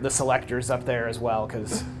for the selectors up there as well,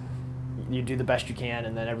 because you do the best you can,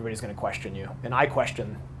 and then everybody's going to question you, and I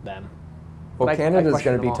question them. Well, Canada's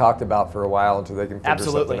going to be them all. taled about for a while until they can figure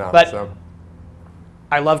Absolutely. something out. But so.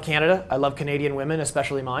 I love Canada. I love Canadian women,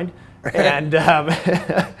 especially mine, and and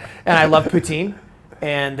I love poutine,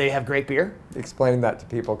 and they have great beer. Explaining that to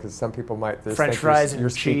people, because some people might just French think fries you're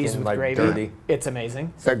and cheese speaking with like gravy. dirty. It's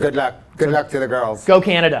amazing. So good luck. Good luck to the girls. Go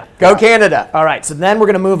Canada. Go Canada. All right, so then we're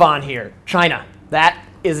going to move on here. China. That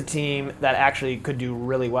is a team that actually could do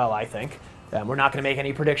really well, I think. We're not going to make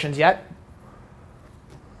any predictions yet,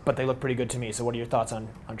 but they look pretty good to me. So what are your thoughts on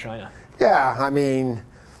China? Yeah, I mean,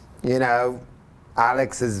 you know,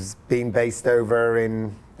 Alex has been based over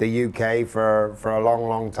in the UK for a long,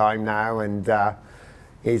 long time now, and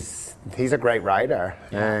he's a great rider,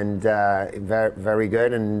 and very, very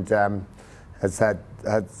good, and has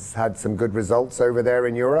had some good results over there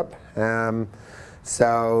in Europe.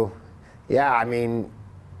 So, yeah, I mean,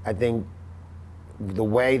 I think the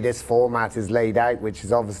way this format is laid out, which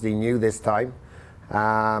is obviously new this time,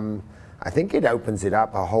 I think it opens it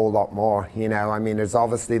up a whole lot more. You know, I mean, there's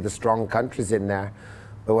obviously the strong countries in there,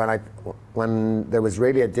 but when there was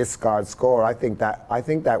really a discard score, I think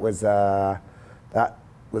that was a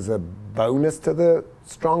bonus to the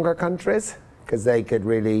stronger countries, because they could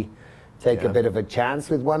really take a bit of a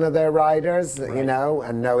chance with one of their riders, you know,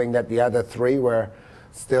 and knowing that the other three were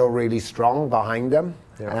still really strong behind them.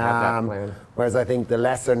 Whereas I think the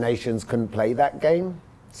lesser nations couldn't play that game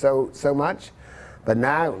so much. But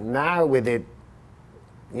now with it,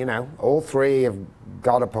 you know, all three have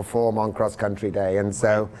got to perform on cross country day, and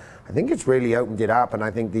so I think it's really opened it up. And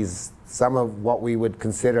I think some of what we would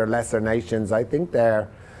consider lesser nations, I think they're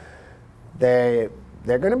going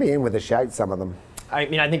to be in with a shout. Some of them. I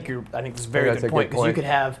mean, I think it's a very good point, because you could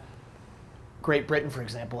have Great Britain, for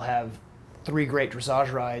example, have 3 great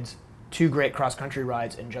dressage rides, 2 great cross country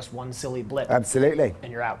rides, and just 1 silly blip. Absolutely.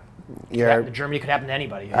 And you're out. Germany could happen to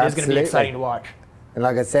anybody. It is going to be exciting to watch. And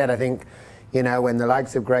like I said, I think, you know, when the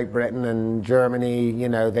likes of Great Britain and Germany, you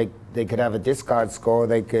know, they could have a discard score,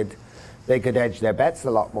 they could edge their bets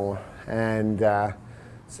a lot more. And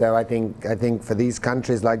so I think for these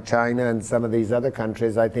countries like China and some of these other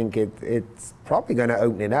countries, I think it's probably going to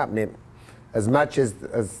open it up. And as much as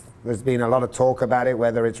there's been a lot of talk about it,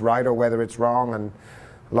 whether it's right or whether it's wrong, and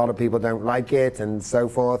a lot of people don't like it and so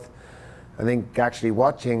forth, I think actually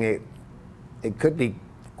watching it could be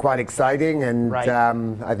quite exciting, and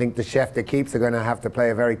I think the chef d'équipes are going to have to play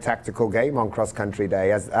a very tactical game on cross-country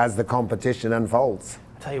day as the competition unfolds.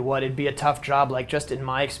 I'll tell you what, it'd be a tough job, like just in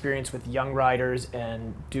my experience with young riders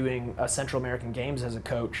and doing Central American Games as a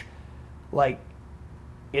coach, like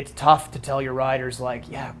it's tough to tell your riders, like,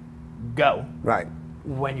 yeah, go. Right.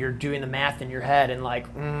 When you're doing the math in your head and like,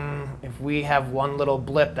 if we have 1 little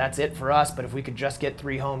blip, that's it for us, but if we could just get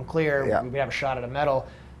 3 home clear, we would have a shot at a medal.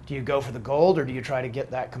 Do you go for the gold, or do you try to get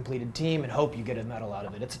that completed team and hope you get a medal out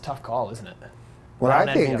of it? It's a tough call, isn't it? Well,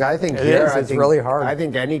 I think it's really hard. I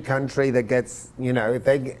think any country that gets, you know,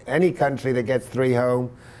 any country that gets 3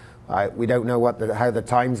 home, we don't know how the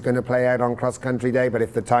time's going to play out on cross country day, but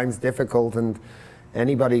if the time's difficult and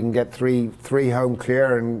anybody can get three home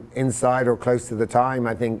clear and inside or close to the time,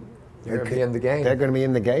 I think they're going to be in the game. They're going to be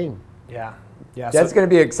in the game. Yeah. That's going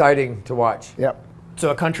to be exciting to watch. Yep. So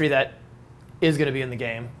a country that is going to be in the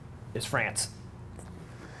game is France.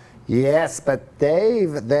 Yes, but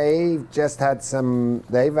they've just had some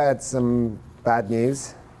bad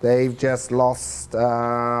news. They've just lost.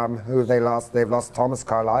 Who have they lost? They've lost Thomas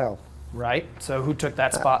Carlyle. Right. So who took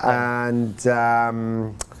that spot? And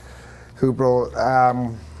who brought?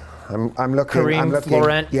 I'm looking. Karim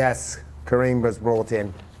Florent. Yes, Karim was brought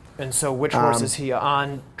in. And so which horse is he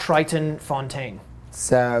on? Triton Fontaine.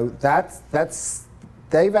 So that's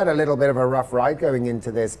they've had a little bit of a rough ride going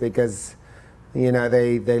into this, because, you know,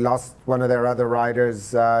 they lost one of their other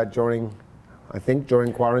riders during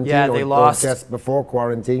quarantine. Yeah, they lost or just before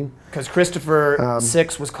quarantine. Because Christopher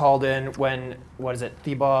Six was called in when, what is it,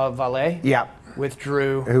 Thibaut Vallet? Yeah.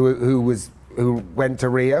 Withdrew. Who went to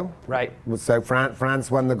Rio. Right. So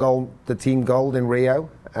France won the team gold in Rio.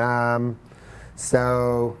 And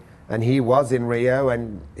he was in Rio,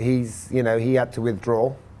 and he had to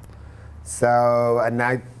withdraw. So, and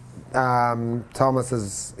now Thomas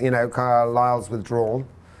is, Carlisle's withdrawn,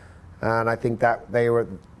 and I think that there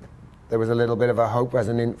was a little bit of a hope as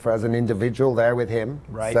an individual there with him.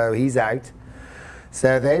 Right. So he's out.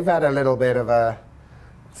 So they've had a little bit of a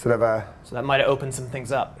sort of a. So that might have opened some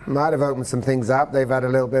things up. Might have opened some things up. They've had a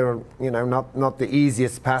little bit of, not the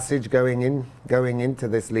easiest passage going into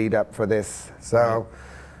this lead up for this. So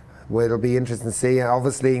it'll be interesting to see.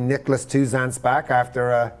 Obviously, Nicholas Touzant's back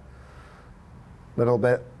after a little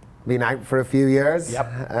bit been out for a few years. Yep.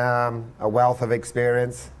 A wealth of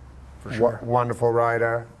experience. For sure. Wonderful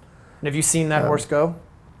rider. And have you seen that horse go?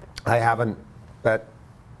 I haven't, but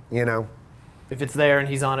if it's there and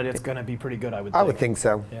he's on it, it's going to be pretty good, I would think. I would think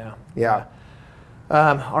so. Yeah.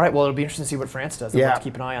 All right, well, it'll be interesting to see what France does. We'll have to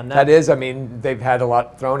keep an eye on that. That is, they've had a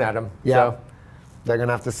lot thrown at them. Yeah. So. They're going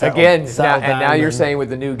to have to settle down. And now you're saying with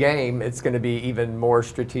the new game, it's going to be even more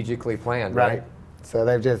strategically planned, right? So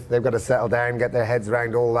they've got to settle down, get their heads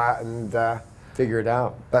around all that, and figure it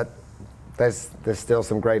out. But there's still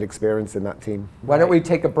some great experience in that team. Why don't we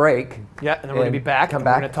take a break? Yeah, and then we're going to be back. Come and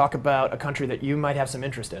back. We're going to talk about a country that you might have some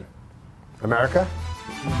interest in. America?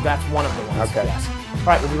 That's one of the ones. Okay. Yes. All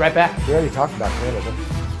right, we'll be right back. We already talked about Canada.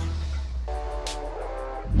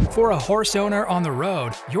 For a horse owner on the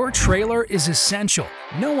road, your trailer is essential.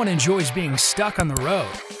 No one enjoys being stuck on the road.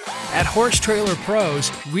 At Horse Trailer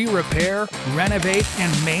Pros, we repair, renovate,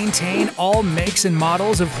 and maintain all makes and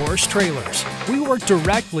models of horse trailers. We work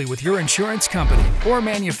directly with your insurance company or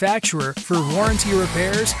manufacturer for warranty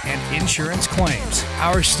repairs and insurance claims.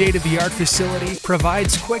 Our state-of-the-art facility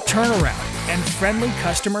provides quick turnaround and friendly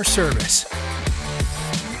customer service.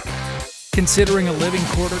 Considering a living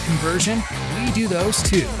quarter conversion? We do those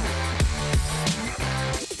too.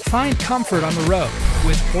 Find comfort on the road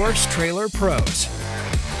with Horse Trailer Pros.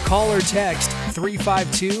 Call or text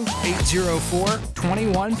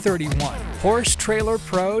 352-804-2131.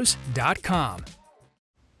 HorseTrailerPros.com.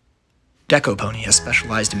 Deco Pony has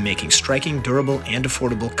specialized in making striking, durable, and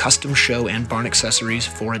affordable custom show and barn accessories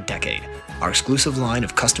for a decade. Our exclusive line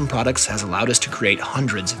of custom products has allowed us to create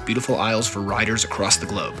hundreds of beautiful aisles for riders across the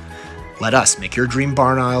globe. Let us make your dream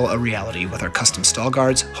barn aisle a reality with our custom stall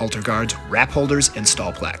guards, halter guards, wrap holders, and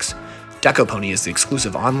stall plaques. Deco Pony is the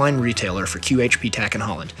exclusive online retailer for QHP Tack in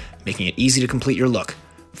Holland, making it easy to complete your look.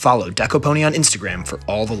 Follow Deco Pony on Instagram for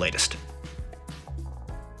all the latest.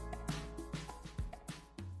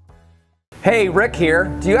 Hey, Rick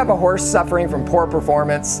here. Do you have a horse suffering from poor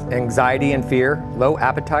performance, anxiety and fear, low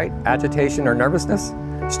appetite, agitation, or nervousness?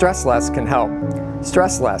 Stress Less can help.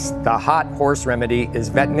 Stress Less, the hot horse remedy, is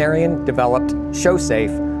veterinarian-developed,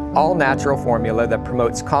 show-safe, all-natural formula that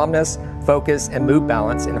promotes calmness, focus, and mood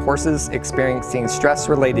balance in horses experiencing stress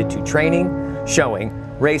related to training, showing,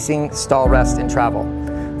 racing, stall rest, and travel.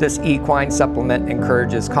 This equine supplement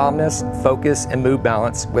encourages calmness, focus, and mood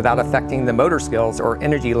balance without affecting the motor skills or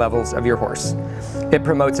energy levels of your horse. It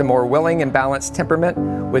promotes a more willing and balanced temperament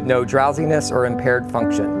with no drowsiness or impaired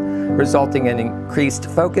function, resulting in increased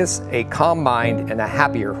focus, a calm mind, and a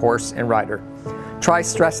happier horse and rider. Try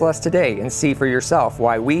Stress Less today and see for yourself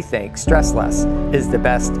why we think Stress Less is the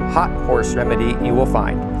best hot horse remedy you will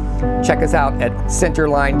find. Check us out at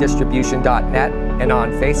centerlinedistribution.net and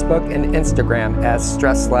on Facebook and Instagram as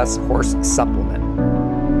Stress Less Horse Supplement.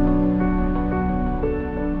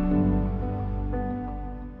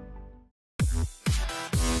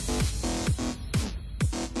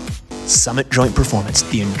 Summit Joint Performance,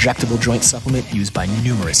 the injectable joint supplement used by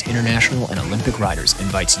numerous international and Olympic riders,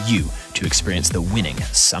 invites you to experience the winning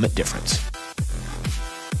Summit difference.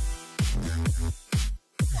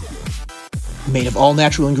 Made of all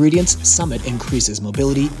natural ingredients, Summit increases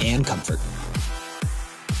mobility and comfort.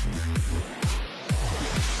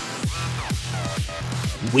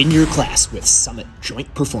 Win your class with Summit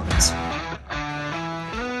Joint Performance.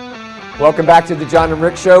 Welcome back to the John and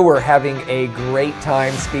Rick Show. We're having a great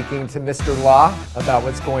time speaking to Mr. Law about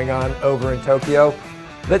what's going on over in Tokyo.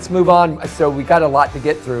 Let's move on. So we got a lot to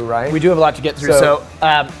get through, right? We do have a lot to get through. So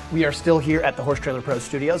we are still here at the Horse Trailer Pros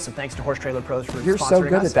studios. So thanks to Horse Trailer Pros for You're sponsoring so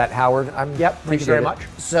good us. at that, Howard. Thank you very much.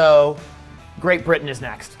 So Great Britain is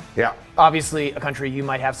next. Yeah. Obviously a country you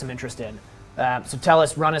might have some interest in. So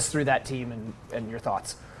run us through that team and your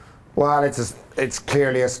thoughts. Well, it's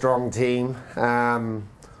clearly a strong team.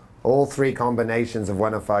 All three combinations have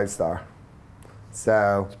won a 5-star.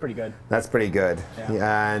 So it's pretty good. That's pretty good.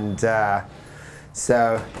 Yeah. And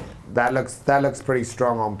so that looks pretty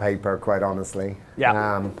strong on paper, quite honestly.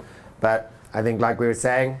 Yeah. But I think, like we were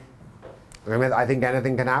saying, I think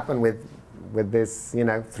anything can happen with this,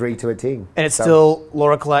 3 to a team. And it's still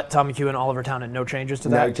Laura Collette, Tom McEwen, Oliver Town, and no changes to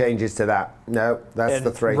that? No changes to that. No, that's and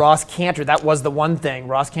the 3. Ross Cantor, that was the one thing.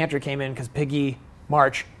 Ross Cantor came in because Piggy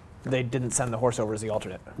March, they didn't send the horse over as the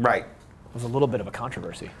alternate. Right. It was a little bit of a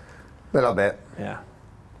controversy. A little bit. Yeah.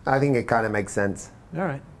 I think it kind of makes sense. All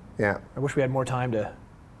right. Yeah. I wish we had more time to,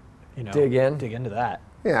 dig into that.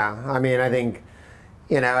 Yeah. I mean, I think,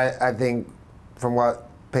 I think from what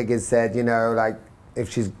Pig has said, like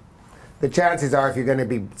if the chances are if you're going to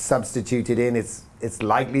be substituted in, it's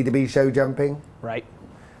likely to be show jumping. Right.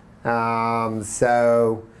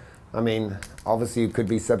 So, I mean, obviously you could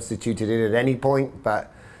be substituted in at any point,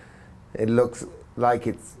 but it looks like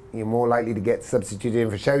you're more likely to get substituted in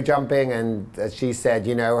for show jumping. And as she said,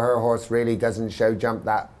 her horse really doesn't show jump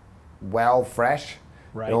that well fresh.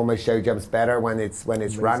 Right. It almost show jumps better when it's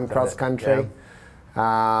run cross country.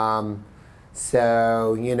 Yeah.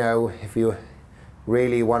 So, if you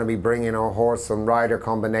really want to be bringing a horse and rider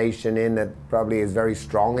combination in that probably is very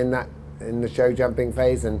strong in the show jumping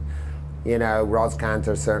phase, and Ross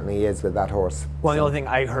Cantor certainly is with that horse. Well, the only thing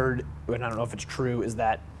I heard, and I don't know if it's true, is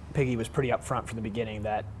that Piggy was pretty upfront from the beginning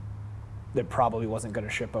that that probably wasn't going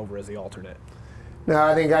to ship over as the alternate. No,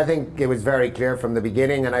 I think it was very clear from the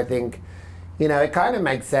beginning, and I think, it kind of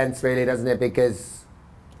makes sense, really, doesn't it? Because,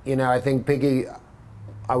 I think Piggy,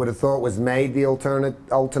 I would have thought, was made the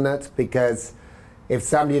alternate because if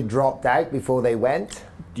somebody had dropped out before they went,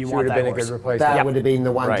 you want that been horse. a good replacement. that would have been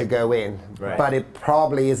the one to go in. Right. But it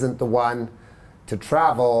probably isn't the one to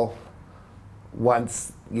travel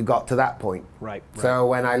once you got to that point. Right. So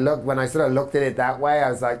when I sort of looked at it that way, I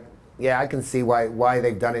was like, yeah, I can see why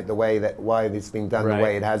they've done it why it's been done the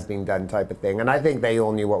way it has been done, type of thing. And I think they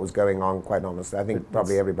all knew what was going on, quite honestly. I think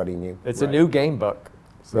probably everybody knew. It's a new game book.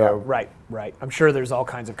 So Right. I'm sure there's all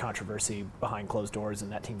kinds of controversy behind closed doors,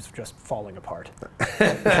 and that team's just falling apart.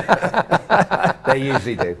 They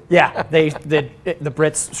usually do. Yeah, the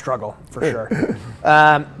Brits struggle for sure.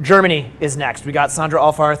 Germany is next. We got Sandra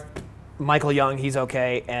Alfarth, Michael Young, he's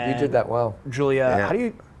okay, and you did that well. Julia.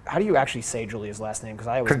 Yeah. How do you actually say Julia's last name? Because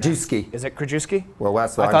I always Krajewski. Is it Krajewski? Well,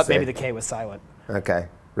 that's what I I'm thought saying. maybe the K was silent. Okay.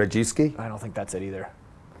 Rajewski? I don't think that's it either.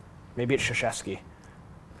 Maybe it's Shashevsky.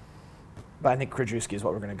 But I think Krajewski is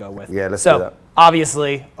what we're going to go with. Yeah, let's do that.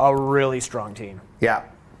 Obviously, a really strong team. Yeah.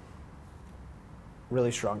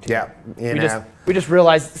 Really strong team. Yeah. We just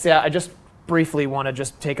realized, see, I just briefly want to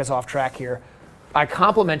just take us off track here. I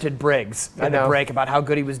complimented Briggs in the break about how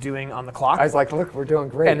good he was doing on the clock. I was like, look, we're doing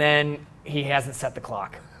great. And then he hasn't set the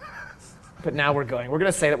clock. But now we're going. We're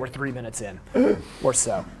going to say that we're 3 minutes in or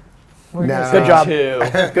so. No. Good job.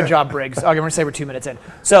 Good job, Briggs. Okay, we're going to say we're 2 minutes in.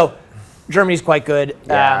 So Germany's quite good.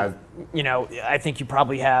 Yeah. I think you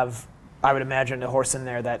probably have, I would imagine, a horse in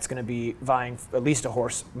there that's going to be vying, at least a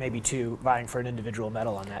horse, maybe two, vying for an individual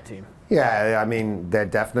medal on that team. Yeah, I mean, they're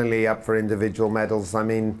definitely up for individual medals. I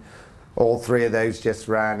mean, all three of those just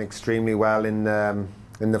ran extremely well in the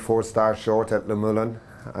 4-star short at Le Moulin.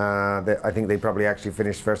 I think they probably actually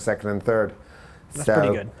finished first, second, and third. That's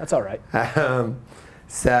pretty good. That's all right. But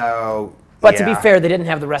to be fair, they didn't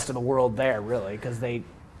have the rest of the world there, really, because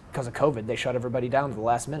of COVID, they shut everybody down to the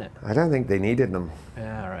last minute. I don't think they needed them.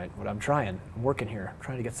 Yeah, all right. But I'm working here. I'm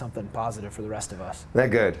trying to get something positive for the rest of us. They're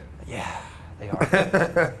good. Yeah, they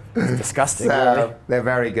are. It's disgusting. So they're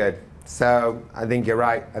very good. So I think you're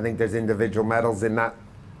right. I think there's individual medals in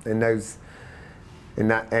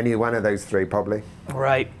any one of those three, probably.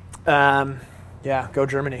 Right. Yeah, go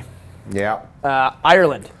Germany. Yeah.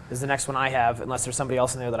 Ireland is the next one I have, unless there's somebody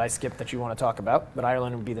else in there that I skipped that you want to talk about. But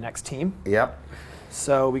Ireland would be the next team. Yep.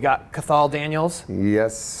 So we got Cathal Daniels,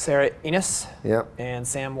 Yes. Sarah Innes, Yep. and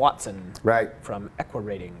Sam Watson Right. from Equa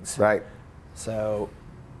Ratings. Right. So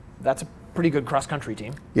that's a pretty good cross-country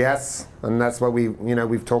team. Yes, and that's what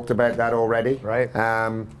we've talked about that already. Right.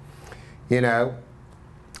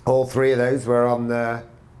 All three of those were on the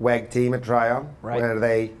WEG team at Tryon, Right. where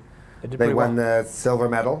they did pretty won well. the silver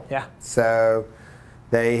medal. Yeah. So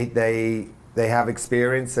they have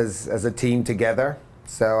experience as a team together.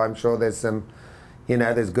 So I'm sure there's some,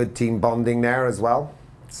 there's good team bonding there as well.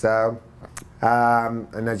 So,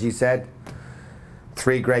 and as you said,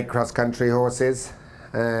 3 great cross-country horses.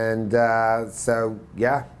 And so,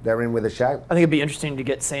 yeah, they're in with a shout. I think it'd be interesting to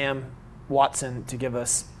get Sam Watson to give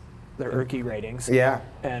us their Erkey ratings. Yeah.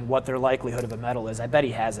 And what their likelihood of a medal is. I bet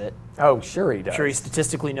he has it. Oh, sure he does. I'm sure he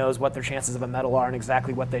statistically knows what their chances of a medal are and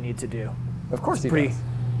exactly what they need to do. Of course he does.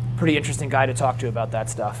 Pretty interesting guy to talk to about that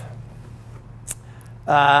stuff.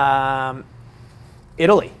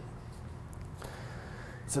 Italy.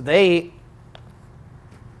 So they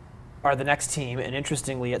are the next team, and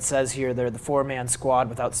interestingly, it says here they're the 4-man squad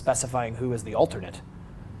without specifying who is the alternate,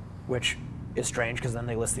 which is strange because then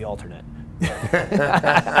they list the alternate.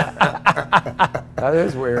 That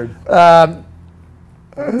is weird.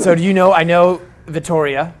 So do you know? I know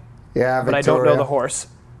Vittoria. Yeah, but I don't know Victoria. the horse.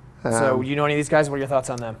 So you know any of these guys? What are your thoughts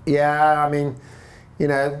on them? Yeah, I mean,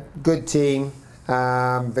 good team.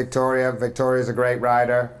 Victoria's a great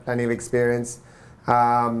rider, plenty of experience.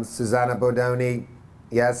 Susanna Bodoni,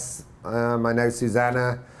 yes, I know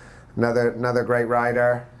Susanna, another great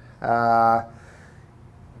rider.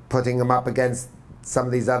 Putting them up against some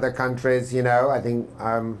of these other countries, I think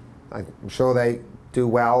I'm sure they do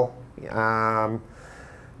well.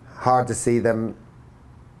 Hard to see them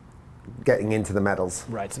getting into the medals.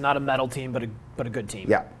 Right, so not a medal team, but a good team.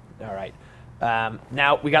 Yeah. All right.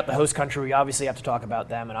 Now we got the host country. We obviously have to talk about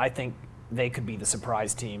them, and I think they could be the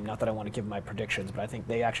surprise team. Not that I want to give my predictions, but I think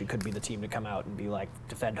they actually could be the team to come out and be like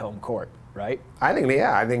defend home court, right? I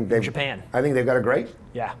think they've Japan. I think they've got a great.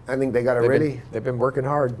 Yeah. I think they got a They've been working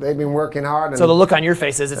hard. They've been working hard. And so the look on your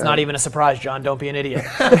face is it's not even a surprise, John. Don't be an idiot.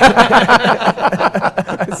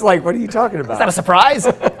 It's like, what are you talking about? Is that a surprise?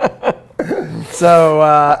 So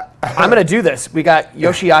I'm going to do this. We got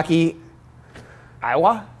Yoshiaki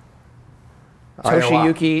Aiwa.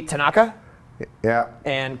 Toshiyuki Tanaka, Yeah.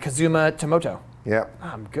 and Kazuma Tomoto. Yeah.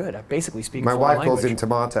 I'm good. I basically speak My foreign wife language. calls him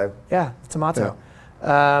Tomato. Yeah, tomato.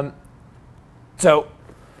 So,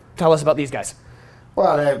 tell us about these guys.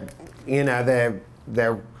 Well,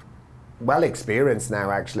 they're well experienced now.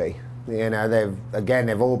 Actually,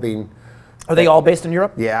 they've all been. Are they all based in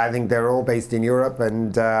Europe? Yeah, I think they're all based in Europe,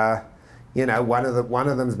 and one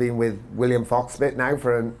of them's been with William Foxbit now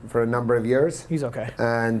for a number of years. He's okay.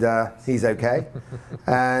 And he's okay,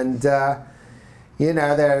 and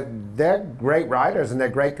they're great riders and they're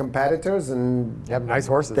great competitors, and You have nice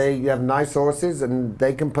horses. they have nice horses and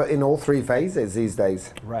they can put in all three phases these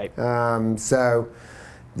days. Right. So,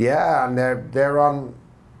 yeah, and they're on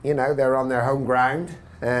their home ground,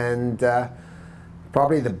 and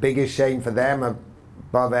probably the biggest shame for them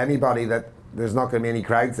above anybody that there's not going to be any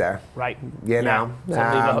crowds there. Right. You know,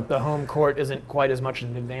 Sadly, the home court isn't quite as much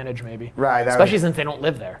an advantage, maybe. Right. Especially since they don't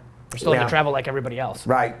live there. They're still going Yeah. to travel like everybody else.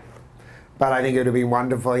 Right. But I think it would have been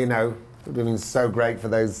wonderful, it would have been so great for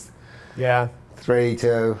those Yeah. three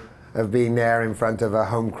to have been there in front of a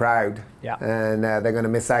home crowd. Yeah. And they're going to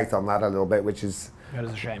miss out on that a little bit, which is That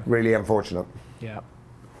is a shame. really unfortunate. Yeah.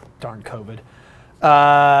 Darn COVID.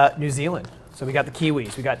 New Zealand. So we got the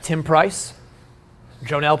Kiwis. We got Tim Price,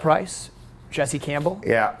 Jonelle Price, Jesse Campbell.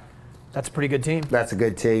 Yeah, That's a pretty good team. that's a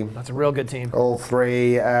good team. That's a real good team. All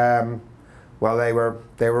three, they were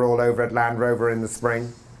all over at Land Rover in the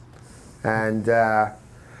spring. And and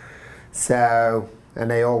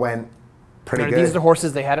they all went pretty Are good. these are the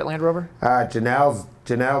horses they had at Land Rover?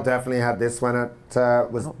 Janelle definitely had this one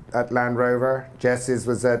at Land Rover. Jesse's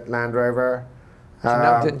was at Land Rover.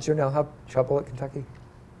 Didn't Jonelle have trouble at Kentucky?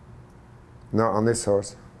 Not on this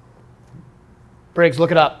horse. Briggs,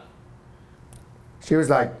 look it up. She was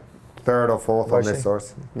like third or fourth Was on this she?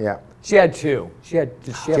 horse. Yeah. She had two. Did she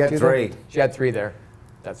have had two there? three. She had three there.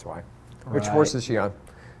 That's why. Which Right. horse is she on?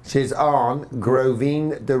 She's on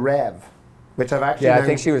Grovine de Rev, which I've actually Yeah, I known,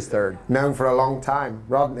 think she was third. known for a long time.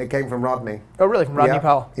 It came from Rodney. Oh, really? From Rodney yeah.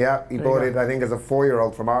 Powell? Yeah, he bought it, I think, as a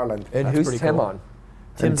 4-year-old from Ireland. And That's who's pretty Tim cool. on?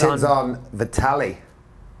 And Tim's on Vitali.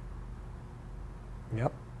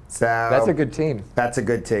 Yep. So That's a good team. That's a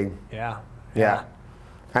good team. Yeah. Yeah.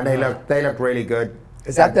 And they look really good.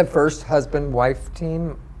 Is that the first husband-wife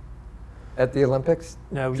team at the Olympics?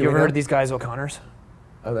 No, Do you we ever know? heard of these guys, O'Connors?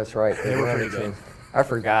 Oh, that's right. They were were on pretty the good. team. I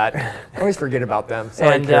forgot. I always forget about them.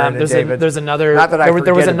 Sorry, And Karen and David. there's another. Not that I there was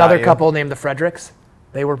forget another about you. couple named the Fredericks.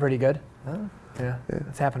 They were pretty good. Oh. Yeah,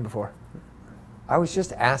 it's happened before. I was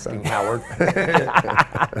just asking, Howard.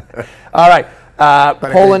 All right,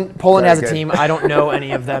 Poland very has a good. team. I don't know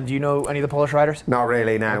any of them. Do you know any of the Polish riders? Not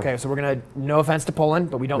really, no. Okay, so we're gonna. No offense to Poland,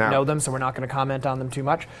 but we don't No. know them, so we're not going to comment on them too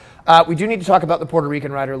much. We do need to talk about the Puerto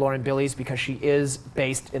Rican rider Lauren Billies because she is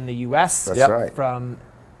based in the U.S. That's right. From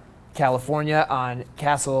California on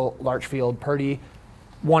Castle Larchfield Purdy.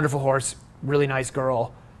 Wonderful horse, really nice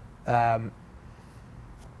girl.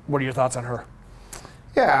 What are your thoughts on her?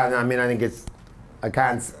 Yeah, I mean, I think I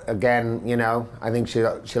think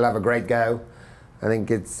she'll have a great go. I think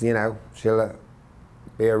she'll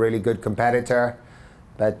be a really good competitor,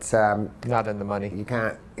 but Not in the money. you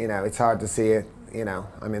can't, it's hard to see it,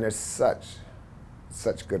 I mean, there's such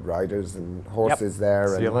good riders and horses there.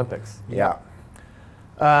 It's and, the Olympics. Yeah.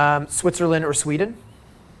 Switzerland or Sweden?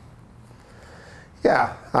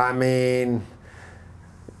 Yeah, I mean,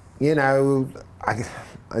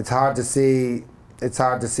 it's hard to see. It's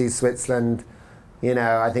hard to see Switzerland.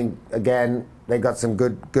 I think again they got some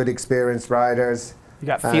good experienced riders. You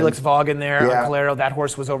got Felix Vogue in there yeah. on Calero. That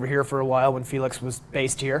horse was over here for a while when Felix was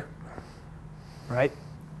based here, right?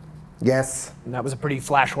 Yes. And that was a pretty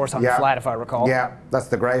flash horse on Yeah. the flat, if I recall. Yeah, that's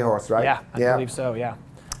the grey horse, right? Yeah, I believe so. Yeah.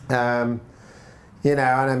 And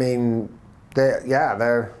I mean, they got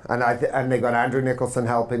Andrew Nicholson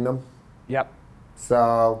helping them. Yep.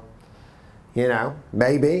 So,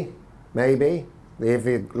 maybe if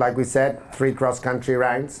you, like we said, 3 cross-country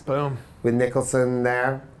rounds Boom. with Nicholson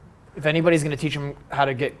there, If anybody's going to teach him how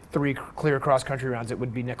to get 3 clear cross-country rounds, it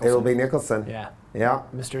would be Nicholson. it will be Nicholson. Yeah. Yeah.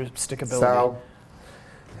 Mr. Stickability. So,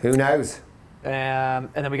 who knows? And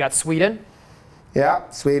then we got Sweden. Yeah,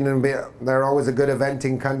 Sweden, they're always a good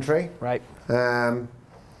eventing country. Right. I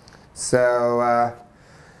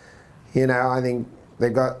think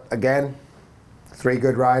they've got, again, 3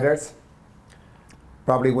 good riders.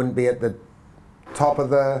 Probably wouldn't be at the top of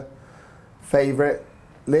the favorite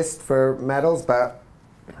list for medals, but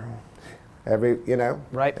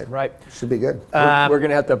Right. should be good. We're going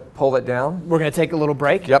to have to pull it down. We're going to take a little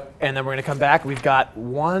break. Yep. And then we're going to come back. We've got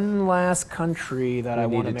one last country that I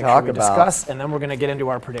need want to to make talk sure we about. discuss, and then we're going to get into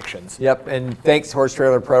our predictions. Yep, and thanks Horse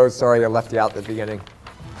Trailer Pros. Sorry I left you out at the beginning.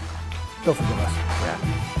 They'll forgive us.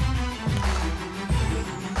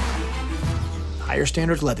 Higher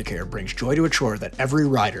Standards Leather Care brings joy to a chore that every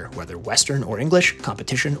rider, whether Western or English,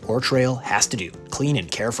 competition or trail, has to do: clean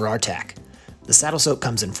and care for our tack. The saddle soap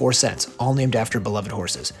comes in 4 scents, all named after beloved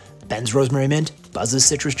horses: Ben's Rosemary Mint, Buzz's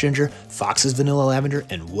Citrus Ginger, Fox's Vanilla Lavender,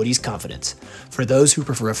 and Woody's Confidence. For those who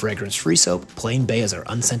prefer a fragrance-free soap, Plain Bay is our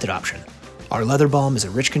unscented option. Our leather balm is a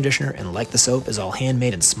rich conditioner, and like the soap, is all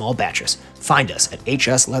handmade in small batches. Find us at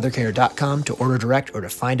hsleathercare.com to order direct or to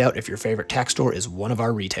find out if your favorite tack store is one of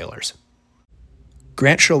our retailers.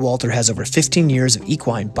 Grant Showalter has over 15 years of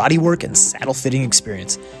equine bodywork and saddle fitting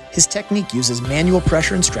experience. His technique uses manual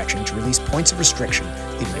pressure and stretching to release points of restriction,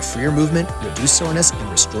 leading to freer movement, reduced soreness, and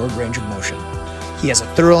restored range of motion. He has a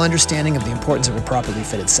thorough understanding of the importance of a properly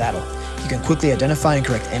fitted saddle. You can quickly identify and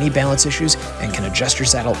correct any balance issues and can adjust your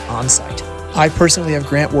saddle on site. I personally have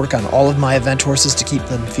Grant work on all of my event horses to keep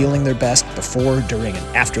them feeling their best before, during,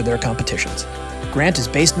 and after their competitions. Grant is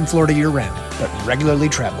based in Florida year-round, but regularly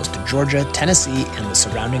travels to Georgia, Tennessee, and the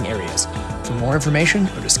surrounding areas. For more information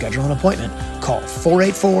or to schedule an appointment, call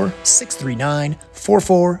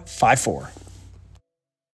 484-639-4454.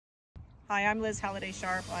 Hi, I'm Liz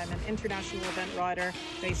Halliday-Sharp. I'm an international event rider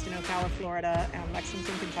based in Ocala, Florida, and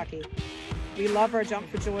Lexington, Kentucky. We love our Jump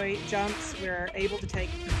for Joy jumps. We're able to take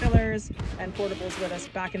the fillers and portables with us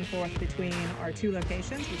back and forth between our 2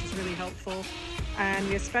 locations, which is really helpful. And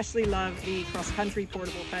we especially love the cross-country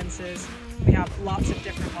portable fences. We have lots of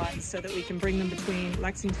different ones so that we can bring them between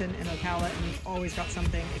Lexington and Ocala, and we've always got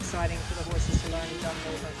something exciting for the horses to learn and jump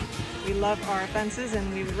over. We love our fences,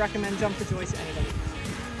 and we would recommend Jump for Joy to anybody.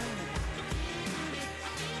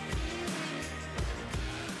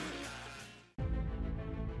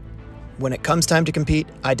 When it comes time to compete,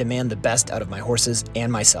 I demand the best out of my horses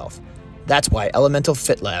and myself. That's why Elemental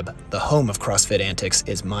Fit Lab, the home of CrossFit antics,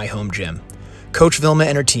 is my home gym. Coach Vilma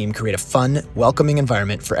and her team create a fun, welcoming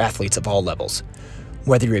environment for athletes of all levels.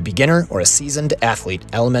 Whether you're a beginner or a seasoned athlete,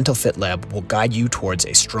 Elemental Fit Lab will guide you towards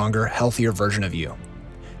a stronger, healthier version of you.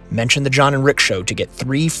 Mention the John and Rick Show to get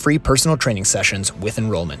 3 free personal training sessions with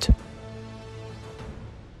enrollment.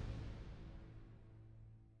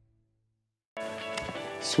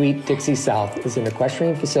 Sweet Dixie South is an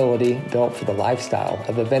equestrian facility built for the lifestyle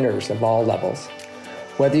of eventers of all levels.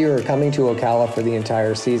 Whether you are coming to Ocala for the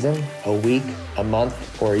entire season, a week, a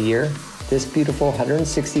month, or a year, this beautiful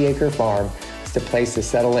 160-acre farm is the place to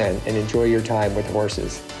settle in and enjoy your time with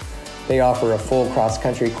horses. They offer a full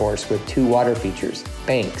cross-country course with 2 water features,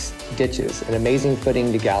 banks, ditches, an amazing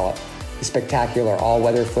footing to gallop, a spectacular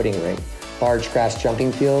all-weather footing ring, large grass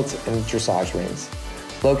jumping fields, and dressage rings.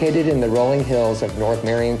 Located in the rolling hills of North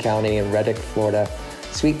Marion County in Reddick, Florida,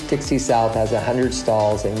 Sweet Dixie South has 100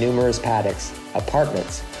 stalls and numerous paddocks,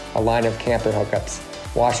 apartments, a line of camper hookups,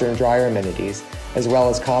 washer and dryer amenities, as well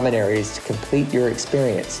as common areas to complete your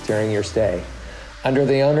experience during your stay. Under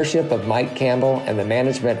the ownership of Mike Campbell and the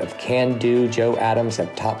management of Can-Do Joe Adams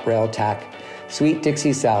of Top Rail Tack, Sweet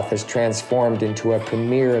Dixie South has transformed into a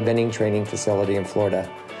premier eventing training facility in Florida.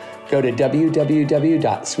 Go to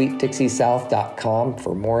www.sweetdixiesouth.com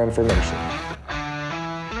for more information.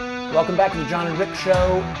 Welcome back to the John and Rick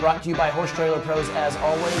Show, brought to you by Horse Trailer Pros. As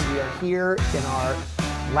always, we are here in our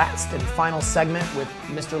last and final segment with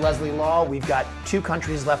Mr. Leslie Law. We've got 2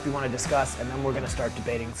 countries left we want to discuss, and then we're going to start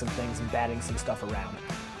debating some things and batting some stuff around.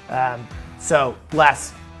 So,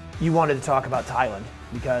 Les, you wanted to talk about Thailand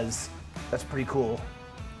because that's pretty cool.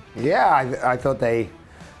 Yeah, I thought they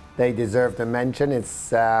deserved a mention.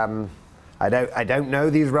 It's I don't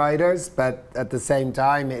know these riders, but at the same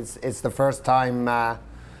time, it's the first time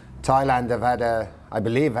Thailand have had have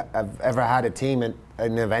ever had a team in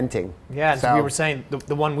eventing. Yeah, so we were saying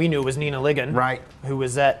the one we knew was Nina Ligon, right, who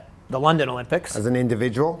was at the London Olympics as an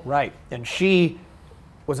individual, right, and she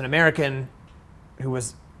was an American who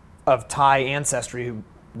was of Thai ancestry who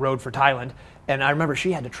rode for Thailand, and I remember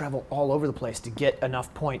she had to travel all over the place to get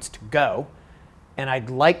enough points to go. And I'd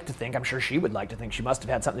like to think, I'm sure she would like to think, she must have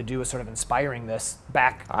had something to do with sort of inspiring this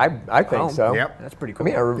back I think home. so. Yep. That's pretty cool. I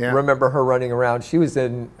mean, I remember her running around. She was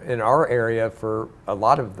in our area for a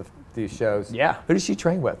lot of these shows. Yeah. Who did she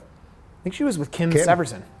train with? I think she was with Kim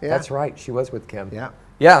Severson. Yeah. That's right. She was with Kim. Yeah.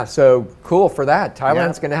 Yeah, so cool for that.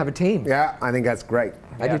 Thailand's going to have a team. Yeah, I think that's great.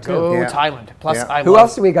 I do too. Go Yeah. Thailand. Plus, Yeah. Who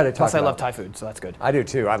else do we got to talk Plus, about? I love Thai food, so that's good. I do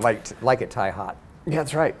too. I like it Thai hot. Yeah,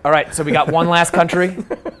 that's right. All right, so we got one last country.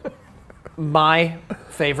 My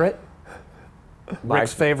favorite.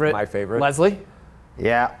 Rick's favorite. My favorite. Leslie.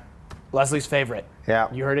 Yeah. Leslie's favorite. Yeah.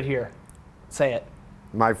 You heard it here. Say it.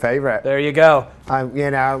 My favorite. There you go.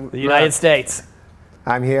 The The United States.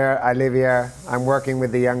 I'm here. I live here. I'm working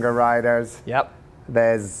with the younger riders. Yep.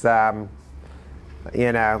 There's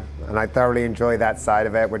you know, and I thoroughly enjoy that side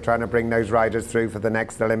of it. We're trying to bring those riders through for the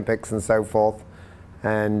next Olympics and so forth.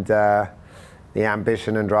 And the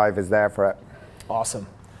ambition and drive is there for it. Awesome.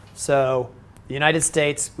 So the United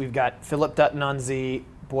States, we've got Philip Dutton on Z,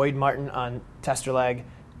 Boyd Martin on Testerleg,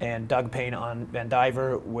 and Doug Payne on Van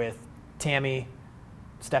Diver, with Tammy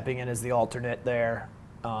stepping in as the alternate there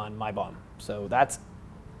on My Bomb. So that's,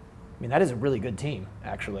 I mean, that is a really good team,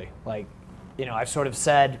 actually. Like, you know, I've sort of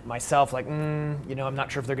said myself, like, you know, I'm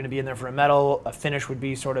not sure if they're going to be in there for a medal. A finish would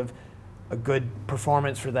be sort of a good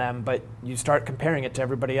performance for them, but you start comparing it to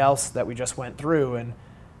everybody else that we just went through, and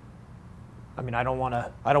I mean, I don't want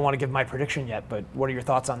to give my prediction yet, but what are your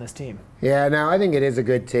thoughts on this team? Yeah, no, I think it is a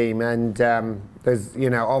good team, and there's, you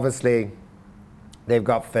know, obviously they've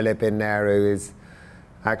got Philip in there, who is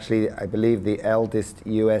actually, I believe, the eldest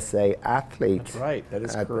USA athlete. That's right. That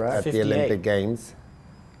is at, correct. at the Olympic Games.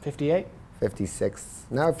 58? 56.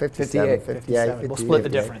 No, 57. 58. We'll split the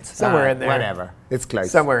difference. Somewhere in there. Whatever. It's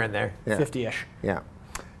close. Somewhere in there. Yeah. 50-ish.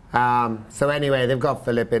 Yeah. So anyway, they've got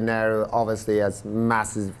Philip in there, who obviously has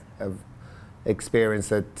massive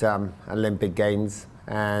experience at Olympic Games,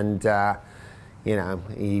 and you know,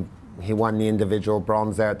 he won the individual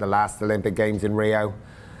bronze there at the last Olympic Games in Rio.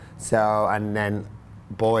 So, and then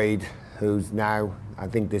Boyd, who's now, I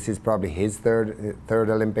think this is probably his third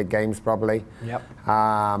Olympic Games, probably. Yep.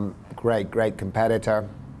 Great competitor,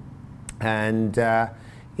 and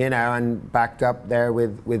you know, and backed up there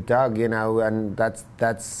with Doug, you know, and that's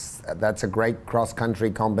a great cross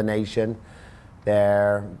country combination.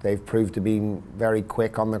 They've proved to be very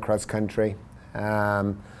quick on the cross country.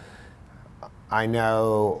 I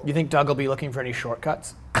know. You think Doug will be looking for any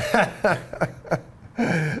shortcuts?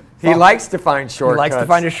 He likes to find shortcuts. He likes to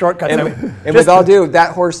find his shortcuts. And with all due,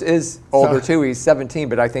 that horse is older too. He's 17,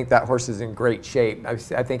 but I think that horse is in great shape. I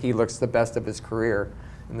think he looks the best of his career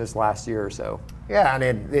in this last year or so. Yeah, and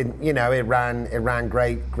it ran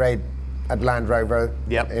great at Land Rover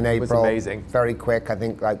in April. It was amazing. Very quick. I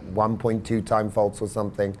think like 1.2 time faults or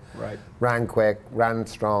something. Right. Ran quick, ran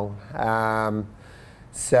strong.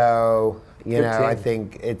 So you Good know, team. I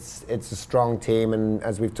think it's a strong team, and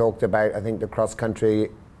as we've talked about, I think the cross country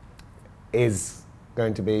is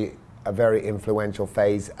going to be a very influential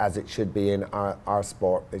phase, as it should be in our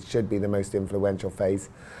sport. It should be the most influential phase,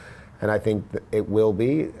 and I think that it will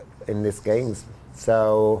be in this games.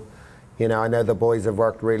 So, you know, I know the boys have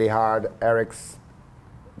worked really hard. Eric's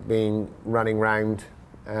been running round,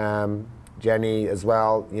 Jenny as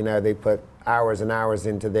well. You know, they put hours and hours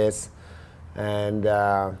into this, and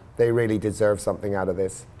they really deserve something out of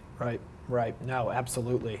this. Right. No,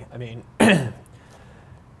 absolutely. I mean,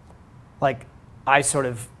 like I sort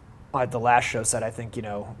of at the last show said, I think, you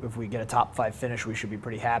know, if we get a top 5 finish, we should be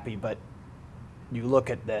pretty happy. But you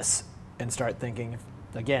look at this and start thinking,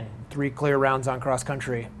 again, 3 clear rounds on cross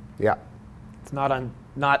country. Yeah. It's not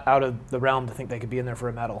out of the realm to think they could be in there for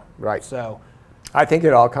a medal. Right. So I think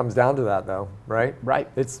it all comes down to that, though, right? Right.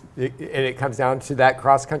 It comes down to that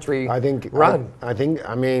cross country run. I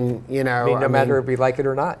mean, you know, no matter if we like it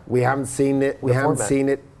or not. We haven't seen it. We haven't seen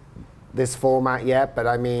it, this format yet. But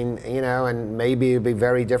I mean, you know, and maybe it'll be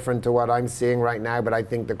very different to what I'm seeing right now. But I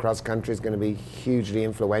think the cross country is going to be hugely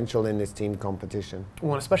influential in this team competition.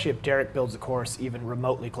 Well, especially if Derek builds a course even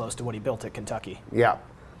remotely close to what he built at Kentucky. Yeah.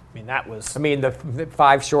 I mean, that was. I mean, the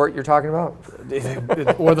 5 short you're talking about,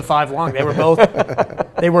 or the 5 long.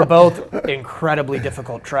 They were both incredibly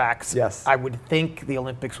difficult tracks. Yes. I would think the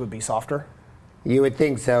Olympics would be softer. You would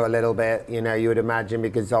think so a little bit. You know, you would imagine,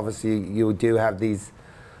 because obviously you do have these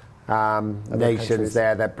nations countries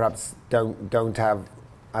there that perhaps don't have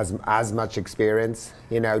as much experience.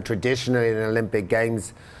 You know, traditionally in Olympic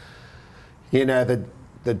Games, you know,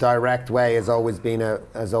 the direct way has always been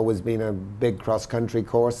a big cross country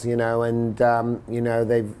course, you know, and you know,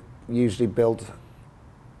 they've usually built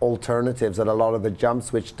alternatives at a lot of the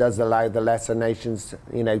jumps, which does allow the lesser nations,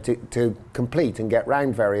 you know, to complete and get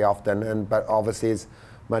round very often, but obviously is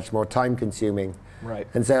much more time consuming. Right.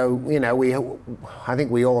 And so, you know, I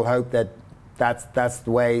think we all hope that that's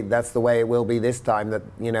the way it will be this time. That,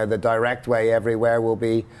 you know, the direct way everywhere will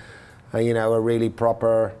be, you know, a really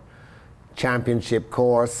proper championship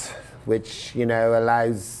course, which, you know,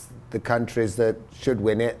 allows the countries that should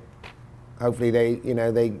win it, hopefully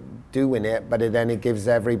they do win it, but then it gives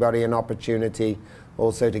everybody an opportunity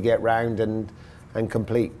also to get round and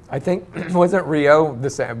complete. I think, wasn't Rio the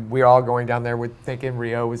same? We were all going down there with thinking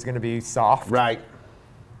Rio was going to be soft. Right.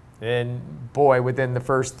 And boy, within the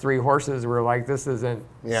first 3 horses, we're like, this isn't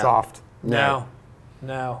soft. No.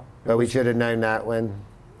 But we should have known that when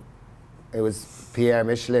it was Pierre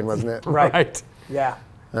Michelin, wasn't it? Right. Yeah.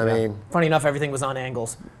 I mean, funny enough, everything was on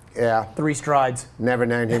angles. Yeah. 3 strides. Never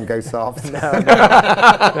known him go soft.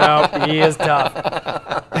 No, he is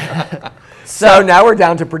tough. So now we're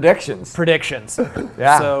down to predictions. Predictions.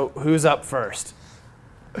 Yeah. So who's up first?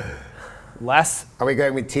 Les? Are we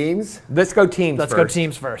going with teams? Let's go teams Let's first. go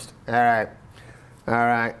teams first. All right.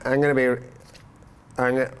 I'm gonna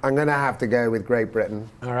have to go with Great Britain.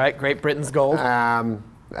 All right, Great Britain's gold.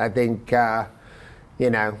 I think,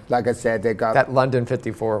 like I said, they got That London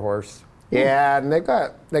 54 horse. Yeah, and they've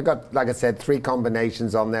got, like I said, 3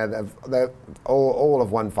 combinations on there. They're all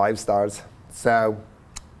have won 5 stars. So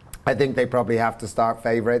I think they probably have to start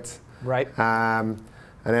favourites. Right. And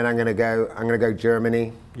then I'm gonna go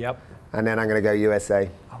Germany. Yep. And then I'm gonna go USA.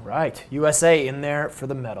 All right, USA in there for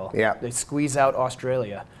the medal. Yeah. They squeeze out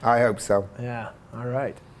Australia. I hope so. Yeah. All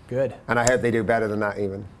right. Good. And I hope they do better than that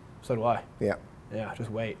even. So do I. Yeah. Yeah.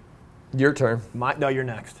 Just wait. Your turn. No, you're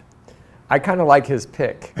next. I kind of like his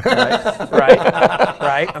pick.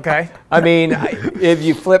 Right. Okay. I mean, if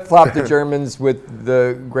you flip-flop the Germans with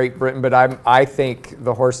the Great Britain, but I think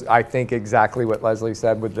the horse, I think exactly what Leslie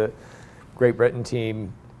said with the Great Britain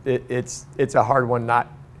team. It's a hard one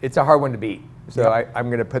it's a hard one to beat. So I'm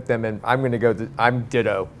going to put them in, I'm going to go, I'm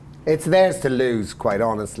ditto. It's theirs to lose, quite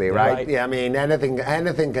honestly, right? Right. Yeah, I mean, anything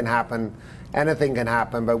can happen. Anything can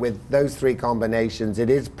happen, but with those 3 combinations, it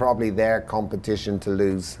is probably their competition to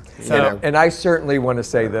lose. So, and I certainly want to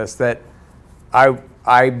say this, that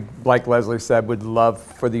I, like Leslie said, would love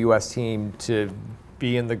for the U.S. team to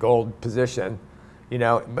be in the gold position.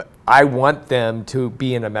 But I want them to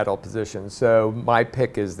be in a medal position. So my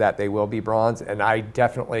pick is that they will be bronze, and I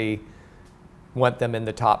definitely want them in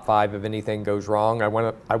the top 5 if anything goes wrong. I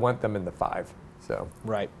want them in the 5. So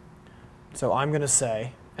Right. So I'm going to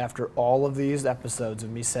say, after all of these episodes of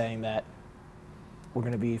me saying that we're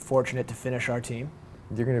going to be fortunate to finish our team,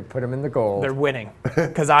 you're going to put them in the gold. they're winning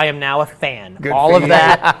because I am now a fan. Good all for of you.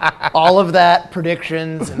 all of that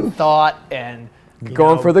predictions and thought and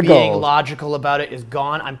Going for the being gold. logical about it is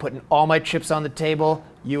gone. I'm putting all my chips on the table.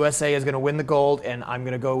 USA is going to win the gold, and I'm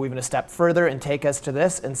going to go even a step further and take us to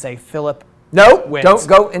this and say Philip. Nope, wins. don't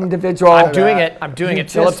go individual. I'm doing it. I'm doing You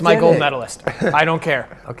it. Philip's just my did gold it. medalist. I don't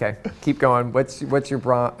care. Okay, keep going. What's your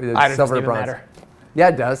bronze? It doesn't Silver, even bronze. matter. Yeah,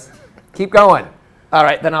 it does. Keep going. All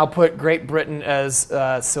right, then I'll put Great Britain as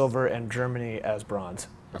silver and Germany as bronze.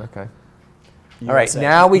 Okay. All right, USA.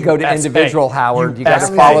 now we go to USA. individual, Howard. You got to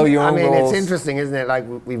USA. follow your own I mean, rules. it's interesting, isn't it? Like,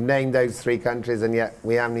 we've named those 3 countries, and yet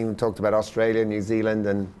we haven't even talked about Australia, New Zealand,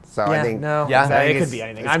 and so I think no, Yeah. exactly. I think It could be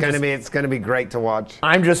anything. It's going to be great to watch.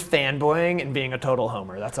 I'm just fanboying and being a total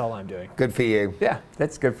homer. That's all I'm doing. Good for you. Yeah,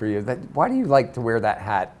 that's good for you. Why do you like to wear that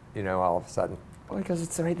hat, all of a sudden? Well, because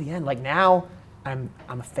it's right at the end. Like now, I'm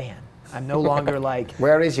a fan. I'm no longer like,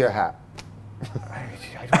 Where is your hat?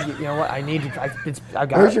 you know what? I need to. I've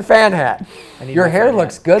got. Where's your fan hat? I need Your my hair fan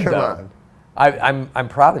looks hat. good, Come though. on. I'm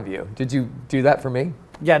proud of you. Did you do that for me?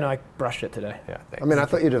 Yeah, no, I brushed it today. Yeah, thanks. I mean, I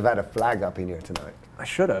thought you'd have had a flag up in here tonight. I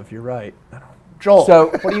should have. You're right. Joel, So-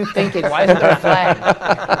 what are you thinking? Why isn't there a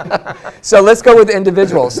flag? So let's go with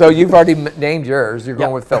individuals. So you've already named yours. You're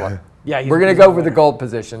going Yep. with Philip. Yeah, We're going to go with the gold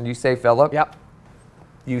position. You say Philip? Yep.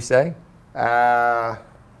 You say? Damn.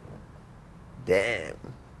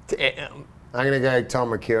 Damn. I'm going to go Tom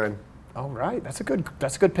McEwen. All right, that's a good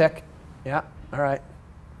pick. Yeah. All right,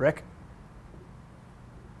 Rick.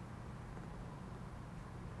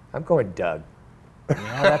 I'm going Doug.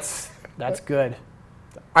 Yeah, that's good.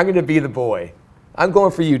 I'm going to be the boy. I'm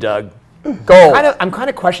going for you, Doug. Gold. I'm kind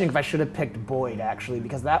of questioning if I should have picked Boyd actually,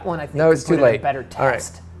 because that one I think No, it's could too put it in late. a better All right.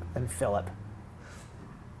 test than Philip.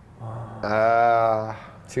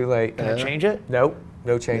 Too late. Can I change it? Nope.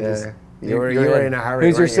 No changes. Yeah. You were in a hurry.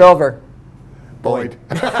 Who's your weren't you? silver? Boyd.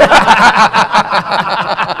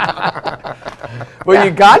 Well,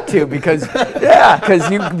 you got to because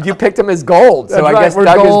you picked him as gold. So I guess we're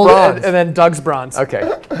Doug gold is bronze. and then Doug's bronze. Okay.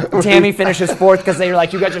 Tammy finishes 4th because they were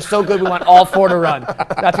like, you guys are so good, we want all 4 to run.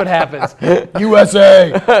 That's what happens.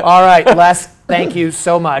 USA. All right, Les, thank you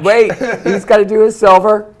so much. Wait, he's got to do his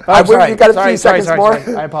silver. I'm sorry. You got a few seconds more.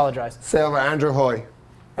 Sorry. I apologize. Silver, Andrew Hoy.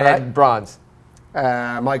 And bronze.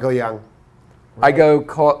 Michael Young. I go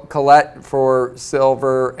Colette for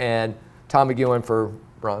silver and Tom McEwen for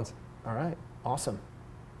bronze. All right, awesome.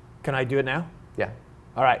 Can I do it now? Yeah.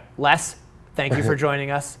 All right, Les, thank you for joining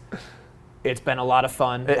us. It's been a lot of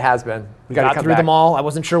fun. It has been. We got through them all. I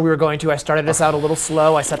wasn't sure we were going to. I started us out a little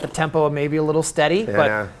slow. I set the tempo maybe a little steady,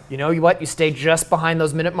 but you know what? You stay just behind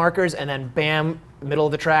those minute markers, and then bam, middle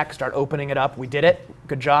of the track, start opening it up. We did it.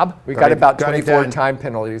 Good job. We got about got it 24 done. time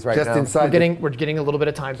penalties right Just now. inside. We're getting a little bit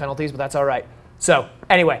of time penalties, but that's all right. So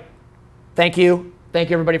anyway, thank you. Thank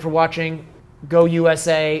you everybody for watching. Go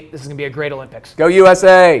USA. This is going to be a great Olympics. Go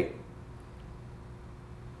USA!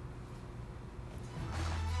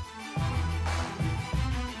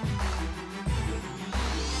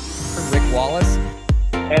 Rick Wallace.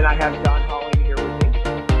 And I have Don Holly here with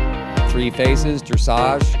me. 3 phases,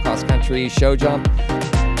 dressage, cross-country, show jump.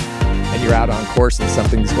 And you're out on course and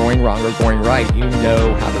something's going wrong or going right. You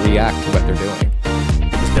know how to react to what they're doing.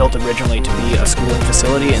 It was built originally to be a schooling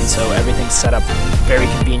facility, and so everything's set up very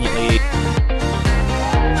conveniently.